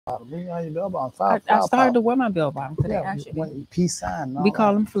How you bell bottom? I started to wear my bell bottom today. Yeah, Actually, peace sign. we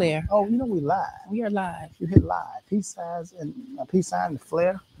call them flare. Oh, you know we live. We are live. You hit live. Peace signs and peace sign and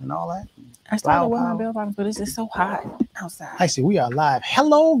flare and all that. I started to wear my bell bottom, but it's just so hot outside. I see. We are live.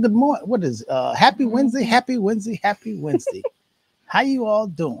 Hello. Good morning. What is Happy Wednesday? Happy Wednesday. Happy Wednesday. How you all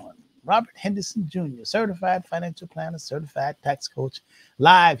doing? Robert Henderson Jr., certified financial planner, certified tax coach,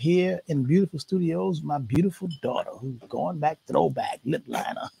 live here in beautiful studios. My beautiful daughter, who's going back throwback lip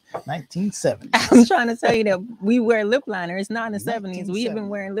liner, 1970s. I'm trying to tell you that we wear lip liner. It's not in the 70s. We have been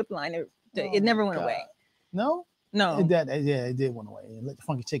wearing lip liner. It never went away. No? No. It did went away. Let the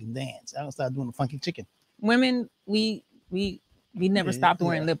funky chicken dance. I don't start doing the funky chicken. Women, we never stopped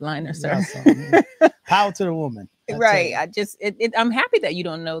wearing lip liner, sir. Power to the woman. Right. I'm happy that you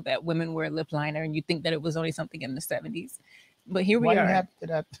don't know that women wear lip liner and you think that it was only something in the 70s. But here we are. Happy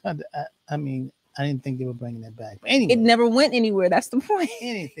that I mean, I didn't think they were bringing that back. But anyway, it never went anywhere. That's the point.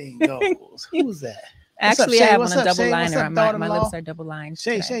 Anything goes. Who's that? Actually, I have on a double liner. My lips are double lined.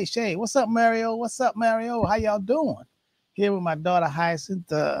 Shay. What's up, Mario? How y'all doing? Here with my daughter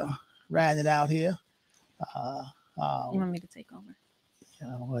Hyacinth, riding it out here. You want me to take over?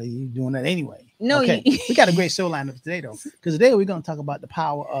 Well, you doing that anyway. No, okay. We got a great show lined up today, though, because today we're going to talk about the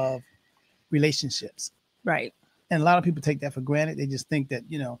power of relationships. Right. And a lot of people take that for granted. They just think that,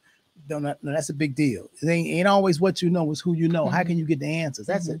 no, that's a big deal. It ain't always what you know, it's who you know. Mm-hmm. How can you get the answers?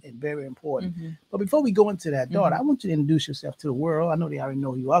 That's very important. Mm-hmm. But before we go into that, daughter, I want you to introduce yourself to the world. I know they already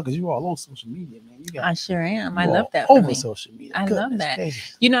know who you are because you're all over social media, man. I sure am. I love that. Over social media. I love that.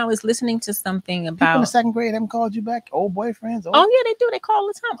 Gracious. I was listening to something about people in the second grade haven't called you back. Old boyfriends. Oh yeah, they do. They call all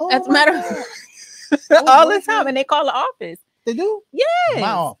the time. As a matter of fact, all the time, and they call the office. They do. Yes.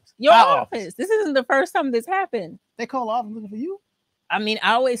 My office. Your office. This isn't the first time this happened. They call the office looking for you. I mean,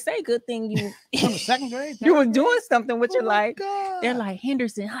 I always say, good thing you from the second grade. You were doing something with your life. God. They're like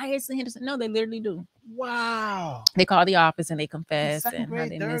Henderson. No, they literally do. Wow. They call the office and they confess and how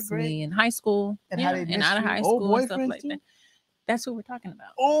they miss me in high school and how they and out of high school and stuff like that. That's what we're talking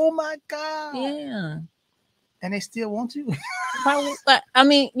about. Oh my God. Yeah. And they still want you. But I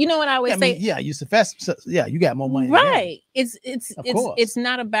mean, you know what I always say? Yeah, you you got more money. Right. It's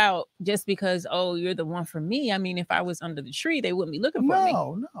not about just because, oh, you're the one for me. I mean, if I was under the tree, they wouldn't be looking for me.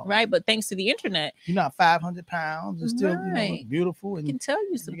 No. Right. But thanks to the internet. You're not 500 pounds. You're still beautiful. And I can tell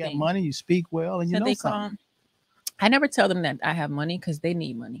you something. You got money, you speak well, and you know something. I never tell them that I have money because they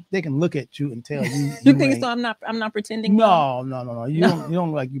need money. They can look at you and tell you. You think so? I'm not pretending. No. You don't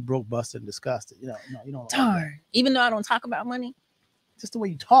look like you broke, busted, and disgusted. You don't. Darn. Like even though I don't talk about money, just the way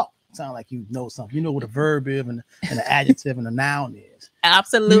you talk sound like you know something. You know what a verb is and an adjective and a noun is.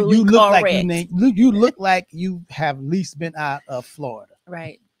 Absolutely you look correct. Like you look like you have at least been out of Florida.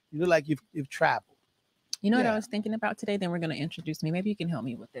 Right. You look like you've traveled. You know what I was thinking about today? Then we're going to introduce me. Maybe you can help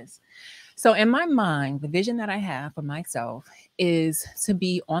me with this. So in my mind, the vision that I have for myself is to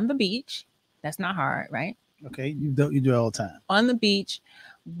be on the beach. That's not hard, right? Okay. You do it all the time. On the beach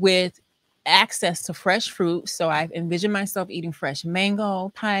with access to fresh fruit. So I envision myself eating fresh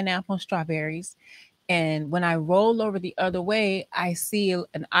mango, pineapple, strawberries. And when I roll over the other way, I see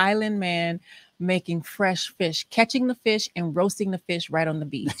an island man making fresh fish, catching the fish and roasting the fish right on the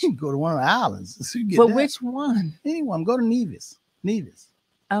beach. You go to one of the islands. But which one? Anyone. Go to Nevis.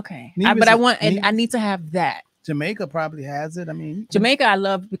 Okay. I need to have that. Jamaica probably has it. I mean, Jamaica I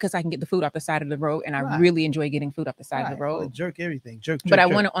love because I can get the food off the side of the road, and I really enjoy getting food off the side of the road. Well, jerk everything. Jerk. But I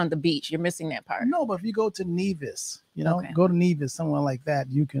want it on the beach. You're missing that part. No, but if you go to Nevis, go to Nevis, somewhere like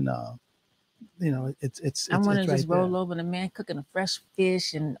that, you can it's I want to right just roll over the man cooking a fresh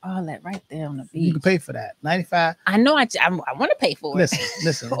fish and all that right there on the beach. You can pay for that. 95. I know I want to pay for it.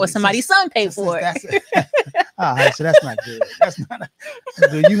 Listen. Or somebody's son pay for it. All right, so that's not good. That's not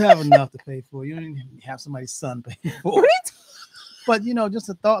good. You have enough to pay for. You don't even have somebody's son pay for it. But just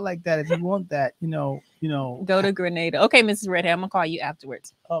a thought like that. If you want that, go to Grenada. Okay, Mrs. Redhead, I'm gonna call you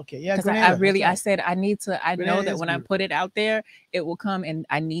afterwards. Okay, yeah. Because I said I need to. I know that when I put it out there, it will come, and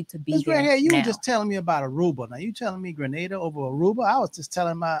I need to be there. Redhead, you were just telling me about Aruba. Now you telling me Grenada over Aruba? I was just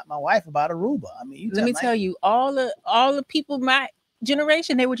telling my wife about Aruba. I mean, let me tell you, all the people my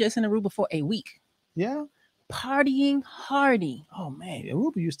generation, they were just in Aruba for a week. Yeah. Partying hardy. Oh man,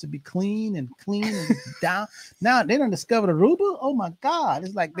 Aruba used to be clean and down. Now they done discovered Aruba. Oh my God,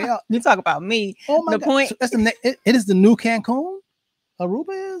 it's like they are. You talk about me. Oh my God. Point. So that's it is the new Cancun.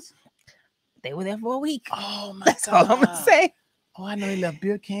 Aruba is. They were there for a week. Oh my that's God. all I'm gonna say. Oh, I know they left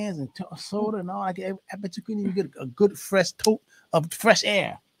beer cans and soda and all. I bet you couldn't even get a good fresh tote of fresh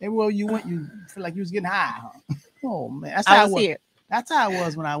air. Everywhere you went, you feel like you was getting high. Huh? Oh man, that's how I was here. That's how I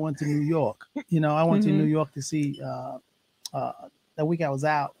was when I went to New York. I went to New York to see that week I was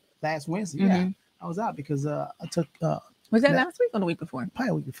out. last Wednesday. Yeah, I was out because I took. Was that last week or the week before? Probably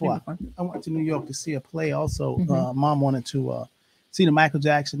a week before. I went to New York to see a play. Also, Mom wanted to see the Michael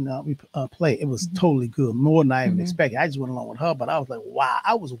Jackson play. It was totally good, more than I even expected. I just went along with her, but I was like, wow,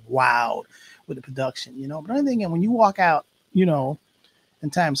 I was wild with the production, you know. But I think when you walk out, you know, in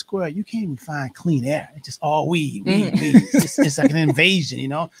Times Square, you can't even find clean air. It's just all weed. It's like an invasion, you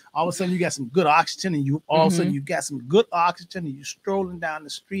know. All of a sudden, you got some good oxygen, and you all of a sudden you got some good oxygen, and you're strolling down the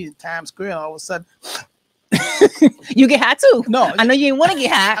street in Times Square, and all of a sudden. You get hot too. No, I know you didn't want to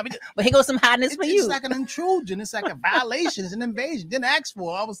get hot, but here goes some hotness for you. It's like an intrusion. It's like a violation. It's an invasion. Didn't ask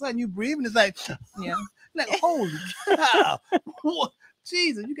for it. All of a sudden, you breathing. It's like, yeah, like holy cow,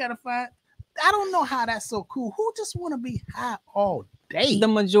 Jesus! You gotta find. I don't know how that's so cool. Who just want to be high all day? The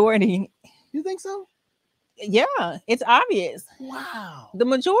majority. You think so? Yeah, it's obvious. Wow. The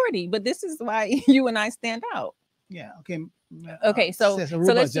majority, but this is why you and I stand out. Yeah. Okay. Okay. So let's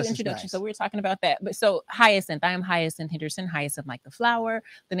do introduction. Nice. So we were talking about that. But so Hyacinth, I am Hyacinth Henderson. Hyacinth like the flower.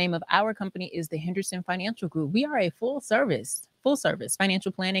 The name of our company is the Henderson Financial Group. We are a full service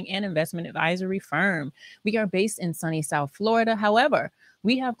financial planning and investment advisory firm. We are based in sunny South Florida. However,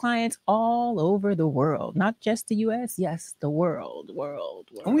 we have clients all over the world, not just the U.S. Yes, the world.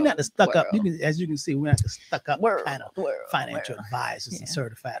 And we're not the stuck up. As you can see, we're not the stuck up kind of financial advisors and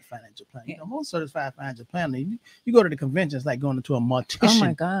certified financial planner. You know, most certified financial planner, you go to the conventions like going to a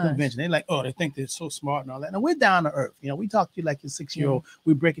mortician convention. They're like, oh, they think they're so smart and all that. Now we're down to earth. You know, we talk to you like your 6-year-old.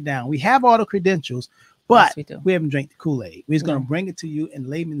 We break it down. We have all the credentials. But we haven't drank the Kool-Aid. We're just going to bring it to you in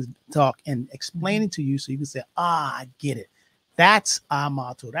layman's talk and explain it to you so you can say, I get it. That's our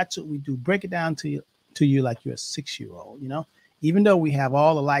motto. That's what we do. Break it down to you like you're a 6-year-old, you know? Even though we have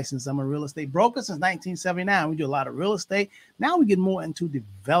all the license, I'm a real estate broker since 1979. We do a lot of real estate. Now we get more into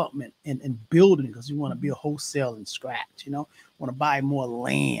development and building because we want to be a wholesale and scratch, you know? Want to buy more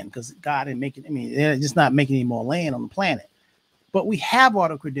land because God ain't making, they're just not making any more land on the planet. But we have all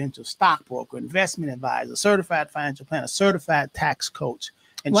the credentials: stockbroker, investment advisor, certified financial planner, certified tax coach,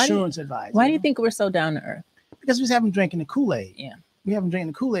 insurance advisor. Why do you think we're so down to earth? Because we just haven't drinking the Kool-Aid. Yeah. We haven't drinking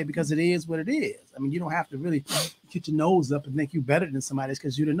the Kool-Aid because it is what it is. I mean, you don't have to really get your nose up and think you better than somebody else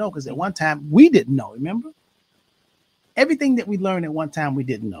because you didn't know. Because at one time, we didn't know, remember? Everything that we learned at one time, we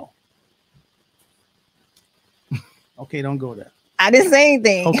didn't know. Okay, don't go there. I didn't say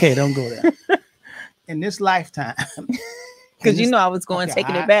anything. Okay, don't go there. In this lifetime... Because you know I was going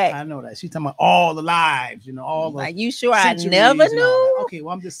taking it back. I know that. She's talking about all the lives, you know, all the. Are you sure I never knew? Okay,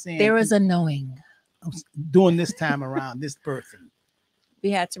 well, I'm just saying. There is a knowing. Doing this time around, this birthing.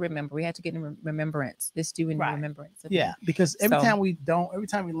 We had to remember. We had to get in remembrance. This due in remembrance. Yeah, because every time we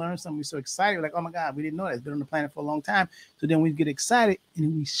learn something, we're so excited. We're like, oh my God, we didn't know that. It's been on the planet for a long time. So then we get excited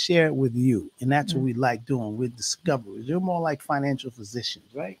and we share it with you. And that's what we like doing with discoveries. You're more like financial physicians,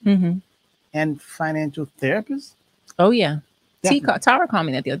 right? And financial therapists. Oh, yeah. Tara called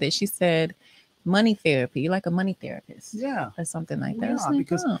me that the other day. She said, money therapy. You're like a money therapist. Yeah. Or something like that. Yeah,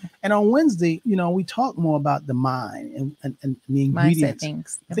 because, and on Wednesday, you know, we talk more about the mind and the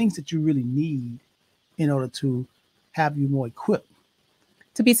ingredients, things that you really need in order to have you more equipped.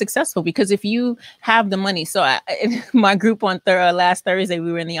 To be successful, because if you have the money, so my group on last Thursday,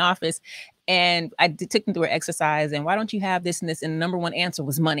 we were in the office and I took them through an exercise and why don't you have this and this? And the number one answer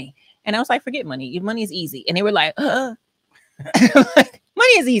was money. And I was like, forget money. Money is easy. And they were like, money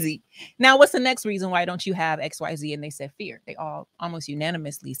is easy. Now, what's the next reason why don't you have XYZ? And they said fear. They all almost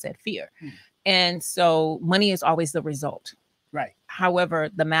unanimously said fear. And so money is always the result. Right. However,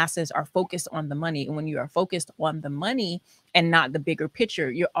 the masses are focused on the money. And when you are focused on the money and not the bigger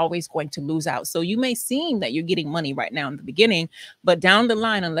picture, you're always going to lose out. So you may seem that you're getting money right now in the beginning, but down the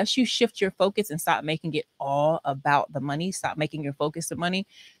line, unless you shift your focus and stop making it all about the money, stop making your focus the money,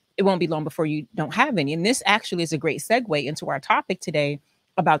 it won't be long before you don't have any. And this actually is a great segue into our topic today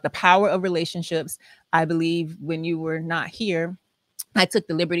about the power of relationships. I believe when you were not here, I took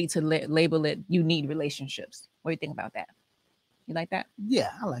the liberty to label it, you need relationships. What do you think about that? You like that? Yeah,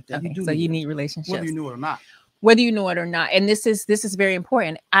 I like that. Okay, so you need relationships. Whether you know it or not. Whether you know it or not. And this is very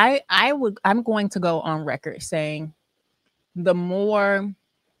important. I'm going to go on record saying the more,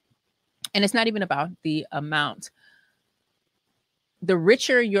 and it's not even about the amount, the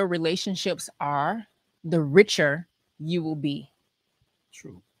richer your relationships are, the richer you will be.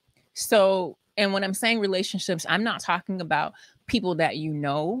 True. So, and when I'm saying relationships, I'm not talking about people that you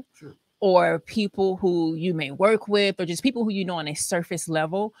know. True. Or people who you may work with, or just people who you know on a surface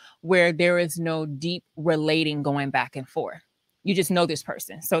level where there is no deep relating going back and forth. You just know this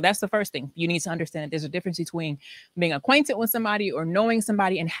person. So that's the first thing. You need to understand that there's a difference between being acquainted with somebody or knowing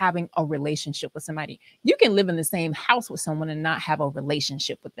somebody and having a relationship with somebody. You can live in the same house with someone and not have a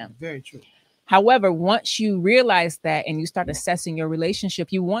relationship with them. Very true. However, once you realize that and you start assessing your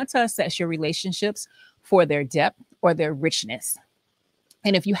relationship, you want to assess your relationships for their depth or their richness.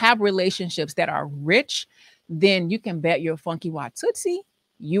 And if you have relationships that are rich, then you can bet your funky Watootsie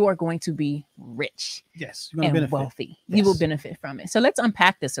you are going to be rich. Yes, you're going to benefit. Wealthy. Yes. You will benefit from it. So let's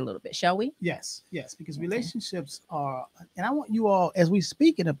unpack this a little bit, shall we? Yes, because relationships are, and I want you all, as we're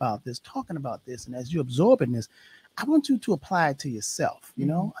speaking about this, talking about this, and as you're absorbing this, I want you to apply it to yourself, you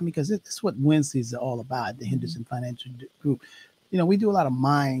know? I mean, because it's what Wednesdays are all about, the Henderson Financial Group. You know, we do a lot of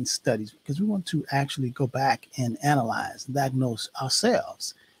mind studies because we want to actually go back and analyze and diagnose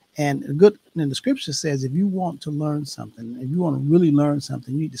ourselves. And the scripture says, if you want to learn something, if you want to really learn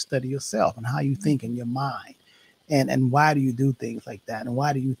something, you need to study yourself and how you think in your mind. And why do you do things like that? And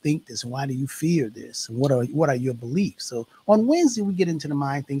why do you think this? And why do you fear this? And what are your beliefs? So on Wednesday, we get into the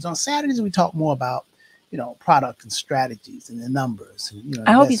mind things. On Saturdays, we talk more about, you know, product and strategies and the numbers. And, you know,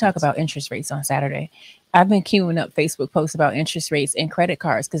 I hope you talk about interest rates on Saturday. I've been queuing up Facebook posts about interest rates and credit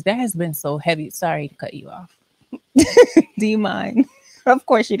cards because that has been so heavy. Sorry to cut you off. Do you mind? Of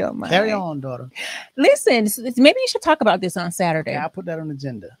course you don't mind. Carry on, daughter. Listen, maybe you should talk about this on Saturday. Yeah, I'll put that on the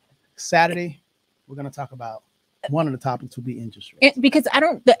agenda. Saturday, we're going to talk about one of the topics will be interest rates. Because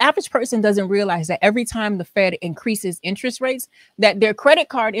the average person doesn't realize that every time the Fed increases interest rates, that their credit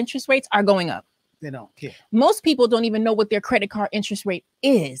card interest rates are going up. They don't care. Most people don't even know what their credit card interest rate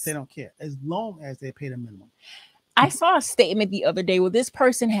is. They don't care as long as they pay the minimum. I saw a statement the other day where this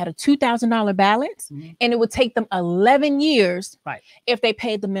person had a $2,000 balance and it would take them 11 years if they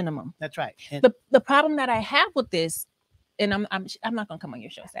paid the minimum. That's right. And the problem that I have with this, and I'm not going to come on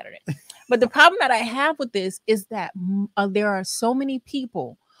your show Saturday, but the problem that I have with this is that there are so many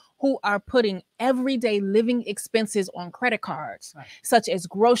people who are putting everyday living expenses on credit cards, such as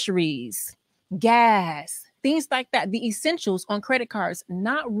groceries, gas, things like that, the essentials on credit cards,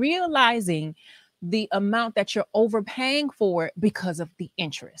 not realizing the amount that you're overpaying for because of the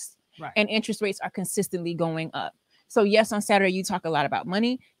interest. And interest rates are consistently going up. So yes, on Saturday, you talk a lot about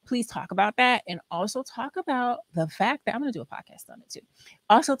money. Please talk about that. And also talk about the fact that I'm going to do a podcast on it too.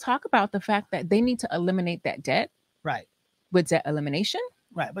 Also talk about the fact that they need to eliminate that debt. With debt elimination.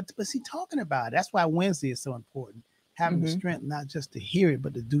 But see, talking about it, that's why Wednesday is so important. Having the strength, not just to hear it,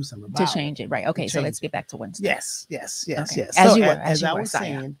 but to do something about it. To change it. Right. Okay. So let's get back to Wednesday. Yes. Okay. As I was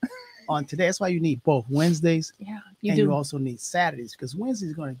saying, on today, that's why you need both Wednesdays you also need Saturdays, because Wednesday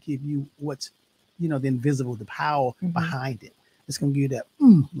is going to give you what's, you know, the invisible, the power behind it. It's going to give you that,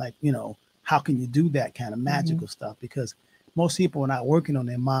 like, you know, how can you do that kind of magical stuff? Because most people are not working on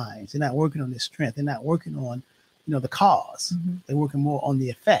their minds. They're not working on their strength. They're not working on, you know, the cause. They're working more on the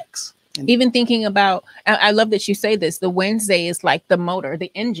effects. And even thinking about, I love that you say this, the Wednesday is like the motor,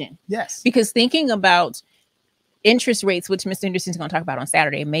 the engine. Yes. Because thinking about interest rates, which Mr. Anderson's going to talk about on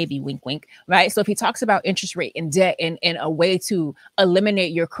Saturday, maybe wink, wink, right? So if he talks about interest rate and debt and a way to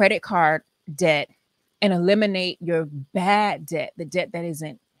eliminate your credit card debt and eliminate your bad debt, the debt that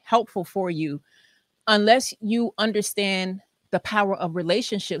isn't helpful for you, unless you understand the power of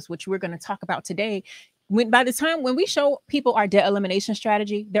relationships, which we're going to talk about today, by the time when we show people our debt elimination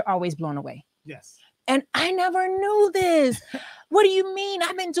strategy, they're always blown away. Yes. And I never knew this. What do you mean?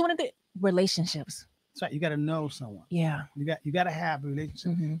 I've been doing it. Relationships. That's right. You got to know someone. Yeah. You got to have a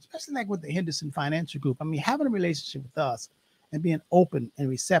relationship, especially like with the Henderson Financial Group. I mean, having a relationship with us and being open and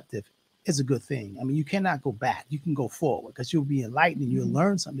receptive is a good thing. I mean, you cannot go back. You can go forward because you'll be enlightened and you'll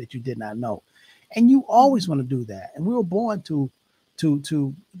learn something that you did not know. And you always want to do that. And we were born to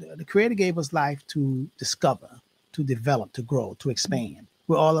the Creator gave us life to discover, to develop, to grow, to expand.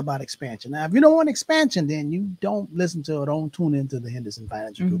 We're all about expansion. Now, if you don't want expansion, then you don't listen to or don't tune into the Henderson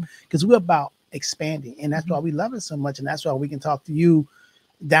Financial Group, because we're about expanding. And that's why we love it so much. And that's why we can talk to you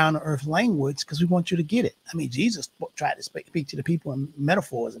down to earth language, because we want you to get it. I mean, Jesus tried to speak to the people in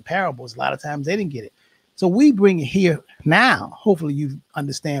metaphors and parables. A lot of times they didn't get it. So we bring it here now. Hopefully you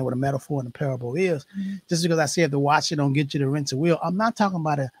understand what a metaphor and a parable is. Just because I said the watch it don't get you to rinse a wheel, I'm not talking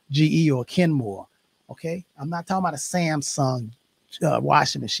about a GE or a Kenmore. Okay. I'm not talking about a Samsung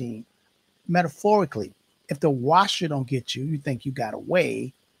washing machine. Metaphorically, if the washer don't get you, you think you got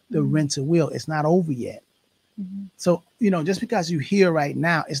away, the rinse a wheel, it's not over yet. So, you know, just because you're here right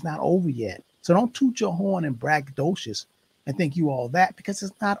now, it's not over yet. So don't toot your horn and braggadocious and think you all that, because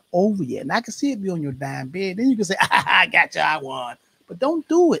it's not over yet. And I can see it be on your dying bed. Then you can say, I got you, I won. But don't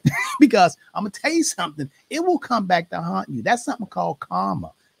do it, because I'm going to tell you something. It will come back to haunt you. That's something called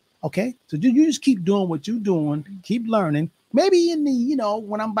karma. Okay? So you just keep doing what you're doing, keep learning, Maybe in the,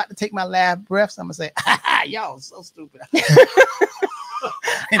 when I'm about to take my last breaths, I'm gonna say, y'all so stupid.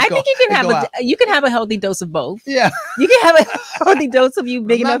 I think you can have a healthy dose of both. Yeah. You can have a healthy dose of you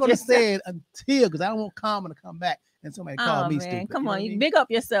bigging up yourself. I'm not gonna say it until, because I don't want Carmen to come back and somebody call me stupid. Come on, you big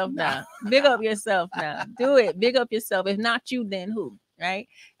up yourself now. Big up yourself now. Do it. Big up yourself. If not you, then who? Right?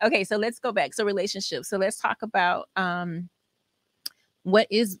 Okay, so let's go back. So relationships. So let's talk about what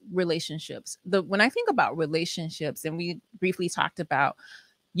is relationships. When I think about relationships, and we briefly talked about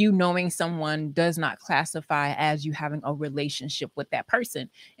you knowing someone does not classify as you having a relationship with that person.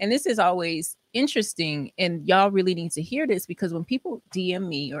 And this is always interesting. And y'all really need to hear this, because when people DM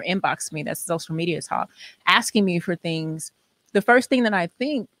me or inbox me, that's social media talk, asking me for things, the first thing that I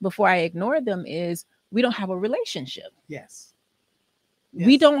think before I ignore them is, we don't have a relationship. Yes.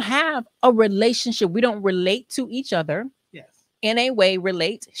 We don't have a relationship. We don't relate to each other. Yes. In a way,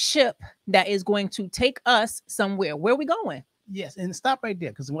 ship that is going to take us somewhere. Where are we going? Yes, and stop right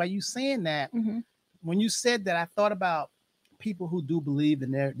there, because while you saying that, when you said that, I thought about people who do believe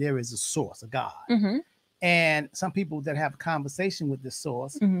in there is a source, a God, and some people that have a conversation with this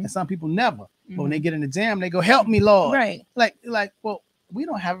source, and some people never. But when they get in the jam, they go, "Help me, Lord!" Right? Like, well, we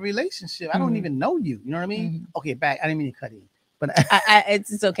don't have a relationship. I don't even know you. You know what I mean? Okay, back. I didn't mean to cut in, but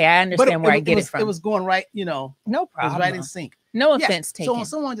it's okay. I understand where I get it from. It was going right. No problem. It was right in sync. No offense taken. So when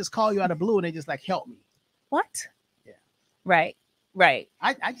someone just call you out of blue and they just like, "Help me," what? Yeah. Right.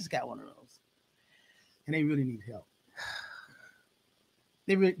 I just got one of those, and they really need help.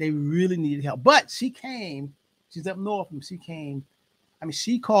 They really needed help. But she came. She's up north, and she came. I mean,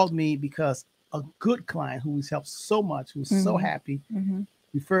 she called me because a good client who's helped so much, who's so happy,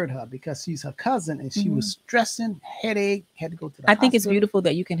 referred her, because she's her cousin, and she was stressing, headache, had to go to the hospital. think it's beautiful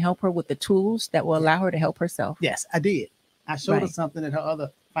that you can help her with the tools that will allow her to help herself. Yes, I did. I showed her something that her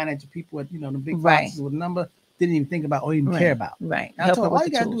other financial people at, the big boxes with a number, didn't even think about or even care about. Right. I told her, all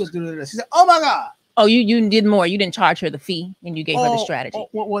you gotta do is do this. She said, "Oh my God." Oh, you did more. You didn't charge her the fee, and you gave her the strategy.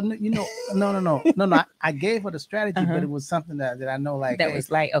 Well, no. I gave her the strategy, but it was something that I know, like, that was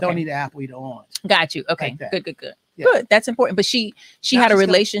like, okay, don't need an apple, eat an orange. Got you. Okay, like good. Yeah. Good. That's important. But she had a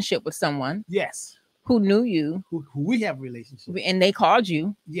relationship with someone. Yes. Who knew you? Who we have a relationship. And they called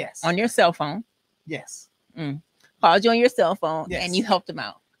you. Yes. On your cell phone. Yes. Called you on your cell phone, yes. And you helped them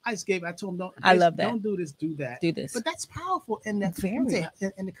out. I told them, I love that. Don't do this, do that. Do this. But that's powerful. And that very.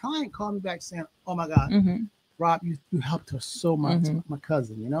 And the client called me back saying, "Oh my God, Rob, you helped her so much." My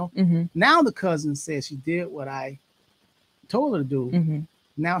cousin, Now the cousin says she did what I told her to do.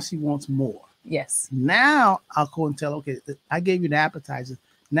 Now she wants more. Yes. Now I'll go and tell, okay, I gave you the appetizer.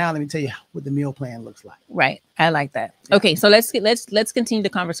 Now let me tell you what the meal plan looks like. Right. I like that. Yeah. Okay, so let's continue the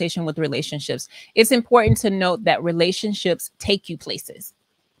conversation with relationships. It's important to note that relationships take you places.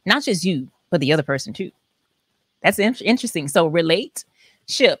 Not just you, but the other person too. That's interesting. So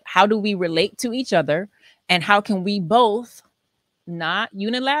how do we relate to each other? And how can we both, not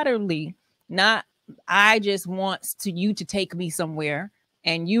unilaterally, I just want you to take me somewhere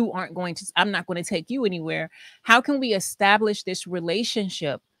and I'm not going to take you anywhere. How can we establish this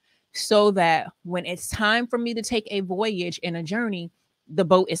relationship so that when it's time for me to take a voyage and a journey, the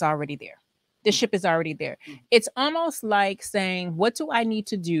boat is already there? The ship is already there. It's almost like saying, what do I need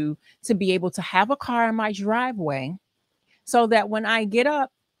to do to be able to have a car in my driveway so that when I get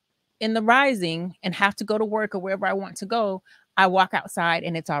up in the rising and have to go to work or wherever I want to go, I walk outside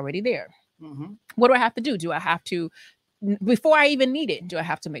and it's already there. What do I have to do? Do I have to, before I even need it, do I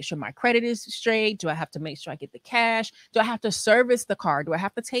have to make sure my credit is straight? Do I have to make sure I get the cash? Do I have to service the car? Do I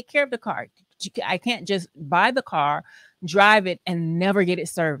have to take care of the car? I can't just buy the car, drive it, and never get it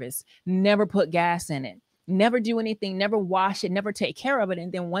serviced, never put gas in it, never do anything, never wash it, never take care of it.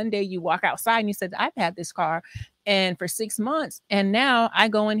 And then one day you walk outside and you said, I've had this car and for 6 months, and now I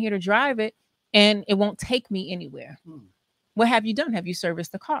go in here to drive it and it won't take me anywhere. What have you done? Have you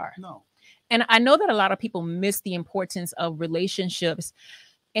serviced the car? No. And I know that a lot of people miss the importance of relationships.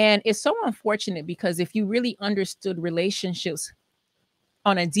 And it's so unfortunate, because if you really understood relationships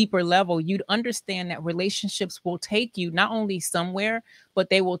on a deeper level, you'd understand that relationships will take you not only somewhere, but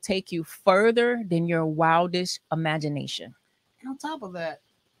they will take you further than your wildest imagination. And on top of that,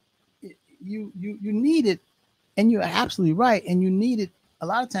 you need it, and you're absolutely right. And you need it a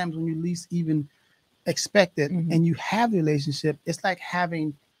lot of times when you least even expect it, and you have a relationship. It's like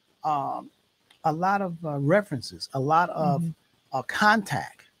having a lot of references, a lot of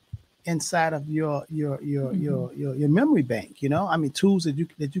contact inside of your memory bank, I mean, tools that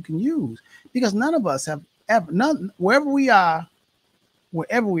you can use, because none of us have ever, wherever we are,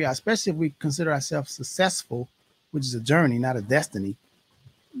 especially if we consider ourselves successful, which is a journey, not a destiny,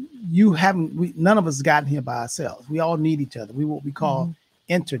 you haven't. None of us gotten here by ourselves. We all need each other. We what we call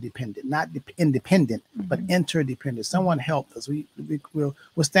interdependent, not independent, but interdependent. Someone helped us.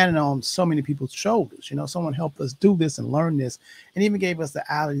 We're standing on so many people's shoulders. You know, someone helped us do this and learn this, and even gave us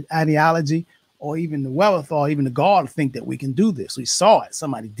the ideology or even the wherewithal, even the gall to think that we can do this. We saw it.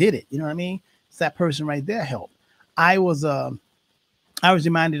 Somebody did it. You know what I mean? It's that person right there helped. I was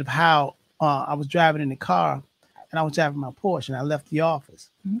reminded of how I was driving in the car, and I was driving my Porsche, and I left the office,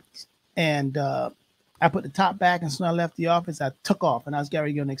 and I put the top back, and so when I left the office, I took off, and I was getting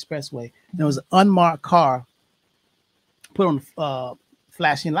ready to go on the expressway. And there was an unmarked car put on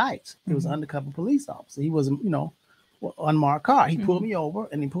flashing lights. It was an undercover police officer. He wasn't, unmarked car. He pulled me over,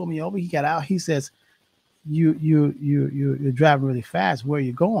 and he pulled me over. He got out. He says, "You're driving really fast. Where are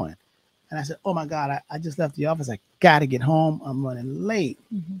you going?" And I said, "Oh my God, I just left the office. I got to get home. I'm running late."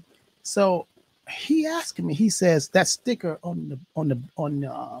 So he asked me. He says, "That sticker on the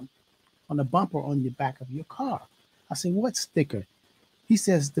bumper on the back of your car." I said, "What sticker?" He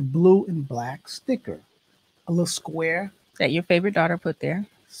says, "The blue and black sticker, a little square that your favorite daughter put there."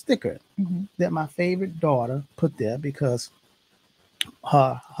 Sticker that my favorite daughter put there because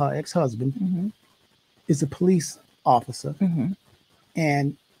her ex-husband is a police officer,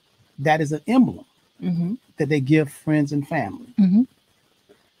 and that is an emblem that they give friends and family.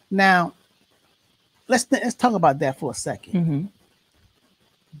 Now, let's talk about that for a second.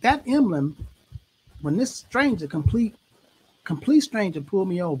 That emblem, when this stranger, complete stranger, pulled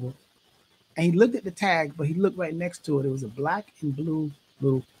me over, and he looked at the tag, but he looked right next to it. It was a black and blue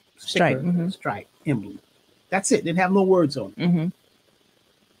little sticker, stripe emblem. That's it. Didn't have no words on it.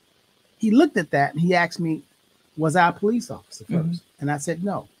 He looked at that and he asked me, "Was I a police officer first?" And I said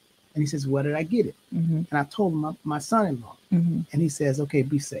no. And he says, "Where did I get it?" And I told him my son-in-law. And he says, "Okay,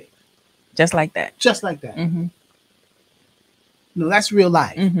 be safe." Just like that. Just like that. No, that's real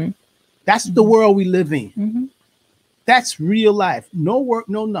life. That's the world we live in. That's real life. No work,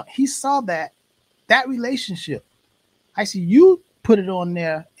 no. He saw that relationship. I see you put it on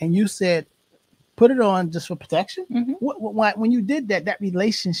there, and you said, "Put it on just for protection." When you did that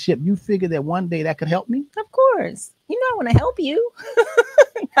relationship, you figured that one day that could help me. Of course, I want to help you.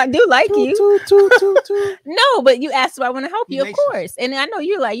 I do like you. No, but you asked, "Do I want to help you?" Of course, and I know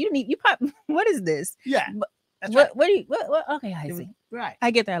you're like, what is this? Yeah. That's what do you? What? Okay, I see. Right.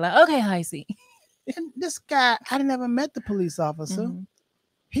 I get that. Like, okay, I see. And this guy, I never met the police officer.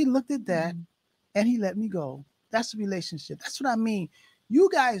 He looked at that and he let me go. That's a relationship. That's what I mean. You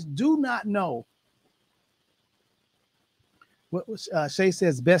guys do not know what Shay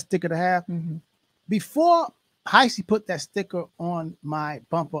says best sticker to have. Before Heisey put that sticker on my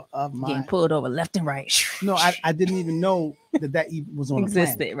bumper of my getting pulled over left and right. No, I didn't even know that even was on the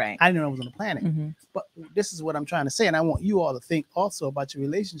planet. Right. I didn't know it was on the planet. But this is what I'm trying to say, and I want you all to think also about your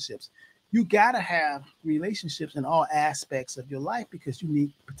relationships. You got to have relationships in all aspects of your life because you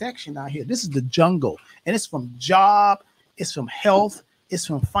need protection out here. This is the jungle, and it's from job, it's from health, it's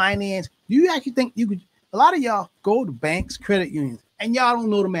from finance. Do you actually think you could? A lot of y'all go to banks, credit unions, and y'all don't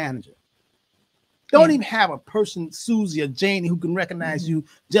know the manager. Don't even have a person, Susie or Janie, who can recognize you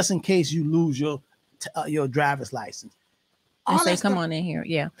just in case you lose your driver's license. I say, "Come on in here."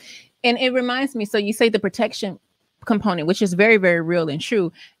 Yeah. And it reminds me, so you say the protection component, which is very, very real and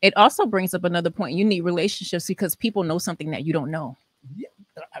true. It also brings up another point. You need relationships because people know something that you don't know. Yeah.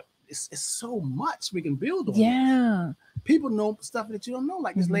 It's so much we can build on. Yeah. People know stuff that you don't know.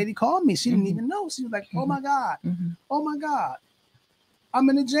 Like this lady called me. She didn't even know. She was like, "Oh my God. Oh my God. I'm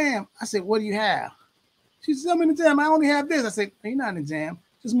in the jam." I said, "What do you have?" She said, "I'm in the jam. I only have this." I said, "You're not in the jam.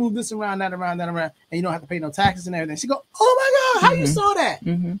 Just move this around, that around, that around, and you don't have to pay no taxes and everything." She go, "Oh my God, how you saw that?"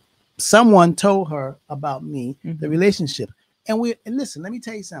 Someone told her about me, the relationship. And listen, let me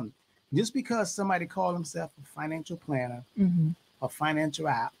tell you something. Just because somebody called himself a financial planner, a financial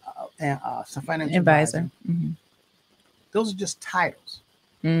advisor, those are just titles.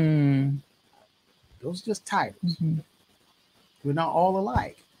 Those are just titles. We're not all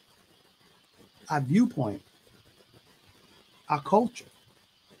alike. Our viewpoint, our culture,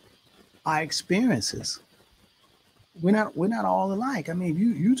 our experiences, we're not all alike. I mean,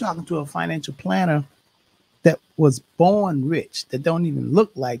 you talking to a financial planner that was born rich, that don't even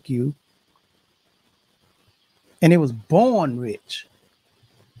look like you, and it was born rich.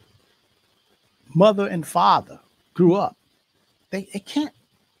 Mother and father grew up. They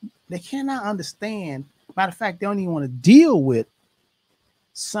cannot understand. Matter of fact, they don't even want to deal with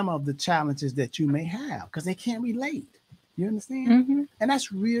some of the challenges that you may have because they can't relate. You understand? And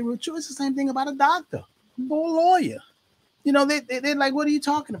that's real true. It's the same thing about a doctor or a lawyer. They're like, "What are you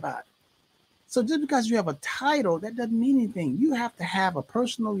talking about?" So just because you have a title, that doesn't mean anything. You have to have a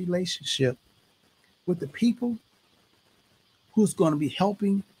personal relationship with the people who's going to be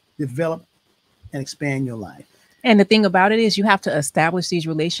helping develop and expand your life. And the thing about it is you have to establish these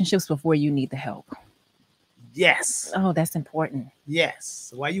relationships before you need the help. Yes. Oh, that's important. Yes.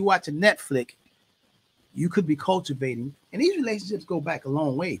 So while you watching Netflix, you could be cultivating, and these relationships go back a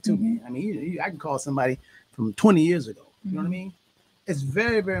long way too. Man. I mean, I can call somebody from 20 years ago. You know what I mean? It's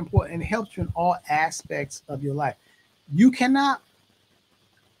very, very important, and it helps you in all aspects of your life. You cannot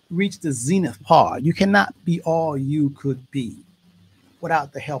reach the zenith part. You cannot be all you could be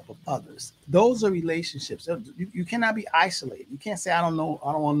without the help of others. Those are relationships. You cannot be isolated. You can't say, I don't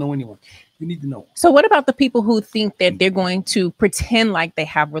want to know anyone. You need to know. So what about the people who think that they're going to pretend like they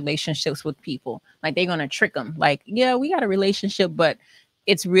have relationships with people? Like they're going to trick them. Like, yeah, we got a relationship, but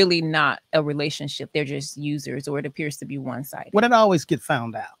it's really not a relationship. They're just users, or it appears to be one-sided. Well, it always get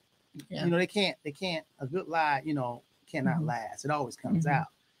found out. Yeah. You know, they can't, a good lie, cannot last. It always comes out.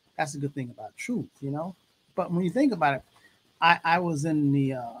 That's the good thing about truth, But when you think about it, I was in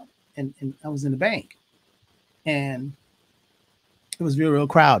the I was in the bank, and it was real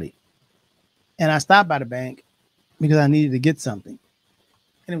crowded. And I stopped by the bank because I needed to get something,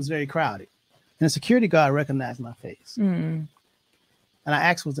 and it was very crowded. And the security guard recognized my face, and I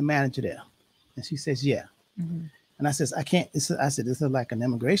asked, "Was the manager there?" And she says, "Yeah." And I says, "I can't." I said, "This is like an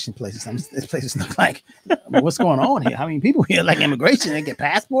immigration place. This place is not like. What's going on here? How many people here like immigration? They get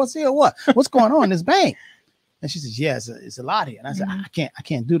passports here or what? What's going on in this bank?" And she says, "Yeah, it's a lot here." And I said, "I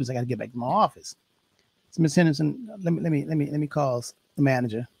can't do this. I got to get back to my office." So Miss Henderson, let me call the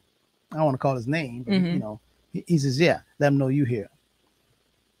manager. I don't want to call his name, but he says, "Yeah, let him know you here."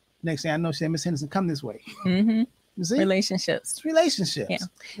 Next thing I know, she said, "Miss Henderson, come this way." You see? Relationships. It's relationships. Yeah.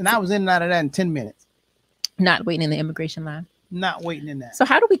 And I was in and out of that in 10 minutes. Not waiting in the immigration line. Not waiting in that. So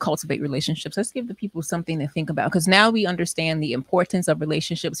how do we cultivate relationships? Let's give the people something to think about, because now we understand the importance of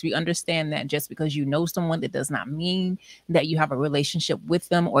relationships. We understand that just because you know someone, that does not mean that you have a relationship with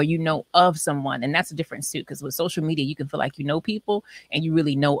them or you know of someone. And that's a different suit, because with social media, you can feel like you know people and you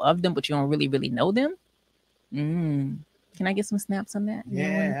really know of them, but you don't really, really know them. Can I get some snaps on that?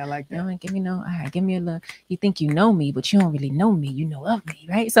 Yeah, I like that. Give me a look. You think you know me, but you don't really know me. You know of me,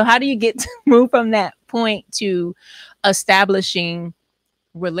 right? So how do you get to move from that point to establishing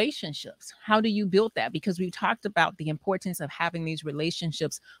relationships? How do you build that? Because we've talked about the importance of having these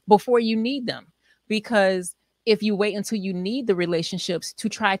relationships before you need them. Because if you wait until you need the relationships to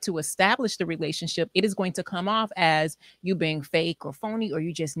try to establish the relationship, it is going to come off as you being fake or phony, or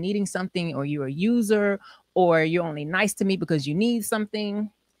you just needing something, or you're a user, or you're only nice to me because you need something.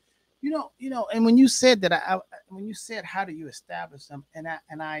 And when you said that, when you said, how do you establish them? And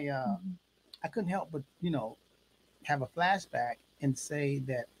I couldn't help but, have a flashback and say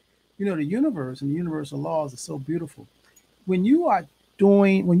that, the universe and the universal laws are so beautiful. When you are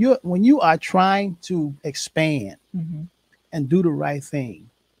trying to expand and do the right thing,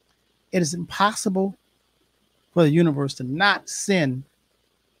 it is impossible for the universe to not send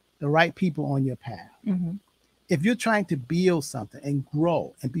the right people on your path. If you're trying to build something and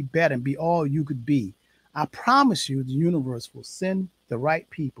grow and be better and be all you could be, I promise you the universe will send the right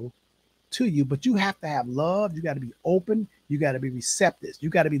people to you. But you have to have love. You got to be open. You got to be receptive. You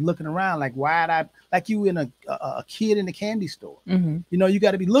got to be looking around like wide-eyed, like you in a kid in a candy store. You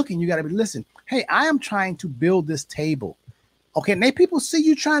got to be looking. You got to be listening. Hey, I am trying to build this table. Okay, and people see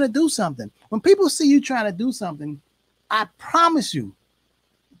you trying to do something. When people see you trying to do something, I promise you,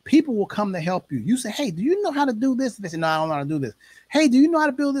 people will come to help you. You say, "Hey, do you know how to do this?" They say, "No, I don't know how to do this." "Hey, do you know how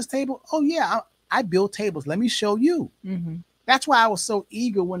to build this table?" "Oh yeah, I build tables. Let me show you." That's why I was so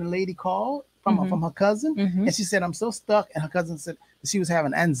eager when the lady called from her cousin, and she said, "I'm so stuck." And her cousin said she was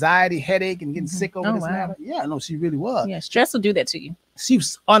having anxiety, headache, and getting sick over this matter. Yeah, no, she really was. Yeah, stress will do that to you. She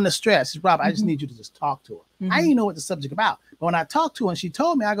was under stress. She said, "Rob, I just need you to just talk to her." I didn't know what the subject about, but when I talked to her and she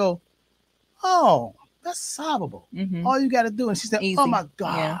told me, I go, "Oh, that's solvable. All you got to do." And she said, "Easy. Oh my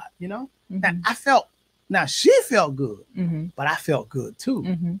God," Now I felt. Now she felt good, but I felt good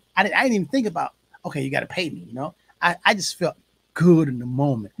too. I didn't even think about, okay, you got to pay me. I just felt good in the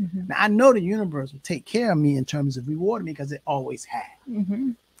moment. Now I know the universe will take care of me in terms of rewarding me, because it always has.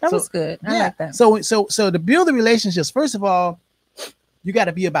 That was good. I like that. So to build the relationships, first of all, you got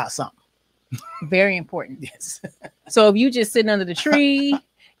to be about something. Very important. Yes. So if you just sitting under the tree,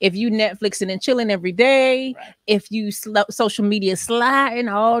 if you Netflixing and chilling every day, if you social media sliding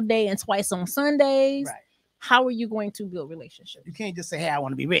all day and twice on Sundays, how are you going to build relationships? You can't just say, "Hey, I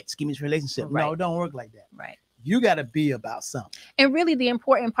want to be rich. Give me this relationship." No, it don't work like that. Right. You got to be about something. And really the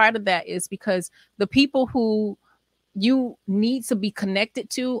important part of that is because the people who you need to be connected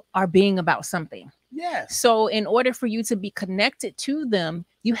to are being about something. Yes. So in order for you to be connected to them,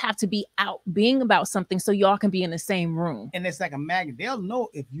 you have to be out being about something so y'all can be in the same room. And it's like a magnet. They'll know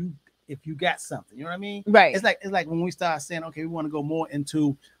if you got something. You know what I mean? Right. It's like when we start saying, okay, we want to go more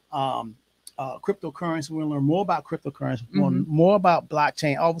into cryptocurrency. We want to learn more about cryptocurrency, more about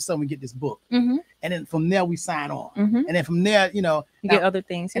blockchain. All of a sudden, we get this book, and then from there we sign on, and then from there, you get other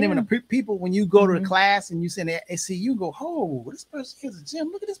things. And then when the people, when you go to the class and you say they see you go, oh, this person here's a gym.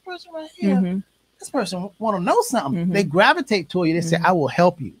 Look at this person right here. This person want to know something. They gravitate toward you. They say, I will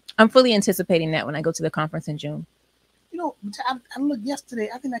help you. I'm fully anticipating that when I go to the conference in June. You know, I looked yesterday.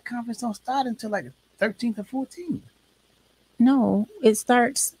 I think that conference don't start until like the 13th or 14th. No, it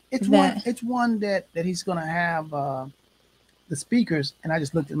starts. It's one that he's gonna have the speakers. And I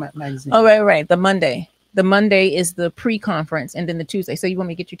just looked at my magazine. Oh, right. The Monday is the pre-conference, and then the Tuesday. So you want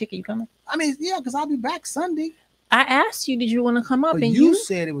me to get your ticket? You coming? I mean, yeah, because I'll be back Sunday. I asked you, did you want to come up? But and you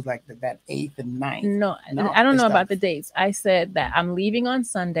said it was like that 8th and 9th. No, I don't know about the dates. I said that I'm leaving on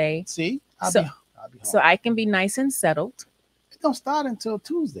Sunday. See, I'll be home. So I can be nice and settled. It don't start until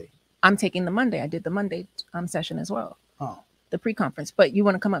Tuesday. I'm taking the Monday. I did the Monday session as well. Oh, the pre-conference. But you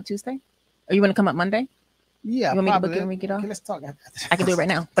want to come up Tuesday? Or you want to come up Monday? Yeah. You want me to book it when we get off? Okay, let's talk. I can do it right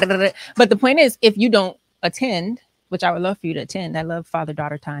now. But the point is, if you don't attend, which I would love for you to attend, I love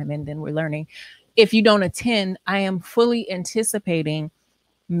father-daughter time, and then we're learning. If you don't attend, I am fully anticipating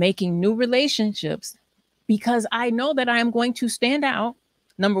making new relationships because I know that I am going to stand out.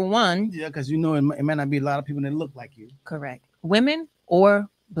 Number one. Yeah, because you know it might not be a lot of people that look like you. Correct. Women or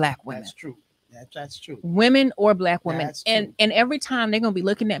Black women. That's true. That's true. Women or Black women. That's true. And every time they're gonna be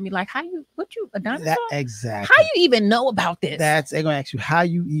looking at me like, what you a dinosaur? Exactly. How you even know about this? They're gonna ask you how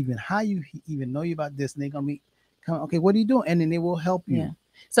you even know about this, and they're gonna be okay, what are you doing? And then they will help you. Yeah.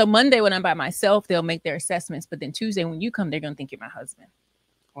 So Monday when I'm by myself, they'll make their assessments, but then Tuesday when you come, they're gonna think you're my husband.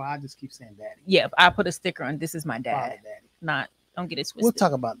 Well, I just keep saying daddy. Yeah, I put a sticker on. This is my dad. Father, daddy. Don't get it twisted. We'll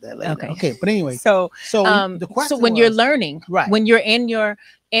talk about that later. Okay. But anyway, so the question so when you're learning, right, when you're in your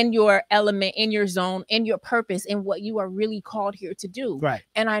element, in your zone, in your purpose, in what you are really called here to do. Right.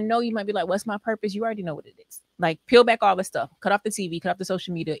 And I know you might be like, what's my purpose? You already know what it is. Like, peel back all the stuff, cut off the TV, cut off the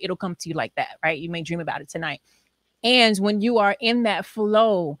social media. It'll come to you like that, right? You may dream about it tonight. And when you are in that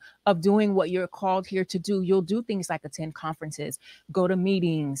flow of doing what you're called here to do, you'll do things like attend conferences, go to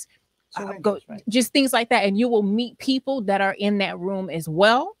meetings, just things like that. And you will meet people that are in that room as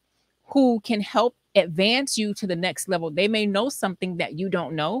well, who can help advance you to the next level. They may know something that you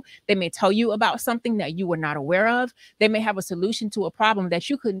don't know. They may tell you about something that you were not aware of. They may have a solution to a problem that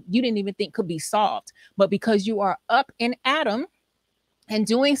you didn't even think could be solved. But because you are up in Adam and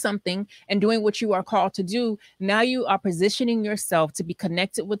doing something and doing what you are called to do, now you are positioning yourself to be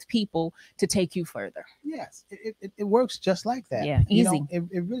connected with people to take you further. Yes, it works just like that. Yeah, easy.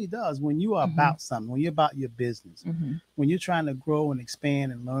 It really does. When you are about something, when you're about your business, when you're trying to grow and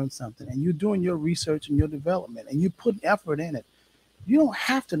expand and learn something, and you're doing your research and your development, and you put effort in it, you don't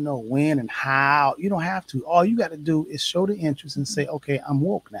have to know when and how. You don't have to. All you got to do is show the interest and say, okay, I'm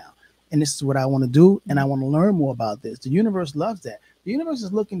woke now, and this is what I want to do, and I want to learn more about this. The universe loves that. The universe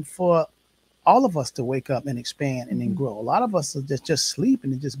is looking for all of us to wake up and expand and then grow. A lot of us are just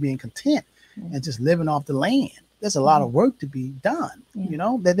sleeping and just being content and just living off the land. There's a lot of work to be done,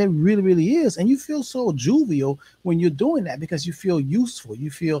 that there really, really is. And you feel so jovial when you're doing that because you feel useful.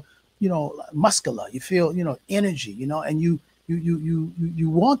 You feel, muscular. You feel, energy, and you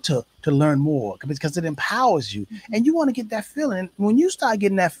want to learn more because it empowers you and you want to get that feeling. And when you start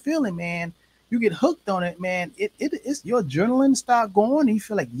getting that feeling, man, you get hooked on it, man. It's your adrenaline start going, and you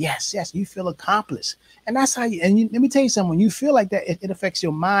feel like yes, you feel accomplished, and that's how you. And let me tell you something: when you feel like that, it affects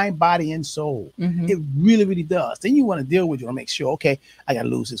your mind, body, and soul. It really, really does. Then you want to deal with it. You want to make sure, okay, I got to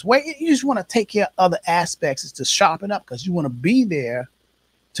lose this weight. You just want to take care of other aspects, is to sharpen up because you want to be there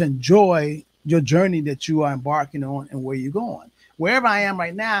to enjoy your journey that you are embarking on and where you're going. Wherever I am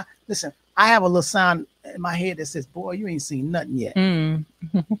right now, listen, I have a little sound in my head that says, boy, you ain't seen nothing yet.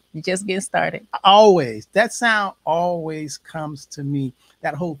 You just get started. Always. That sound always comes to me.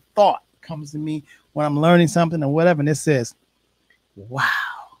 That whole thought comes to me when I'm learning something or whatever. And it says, wow,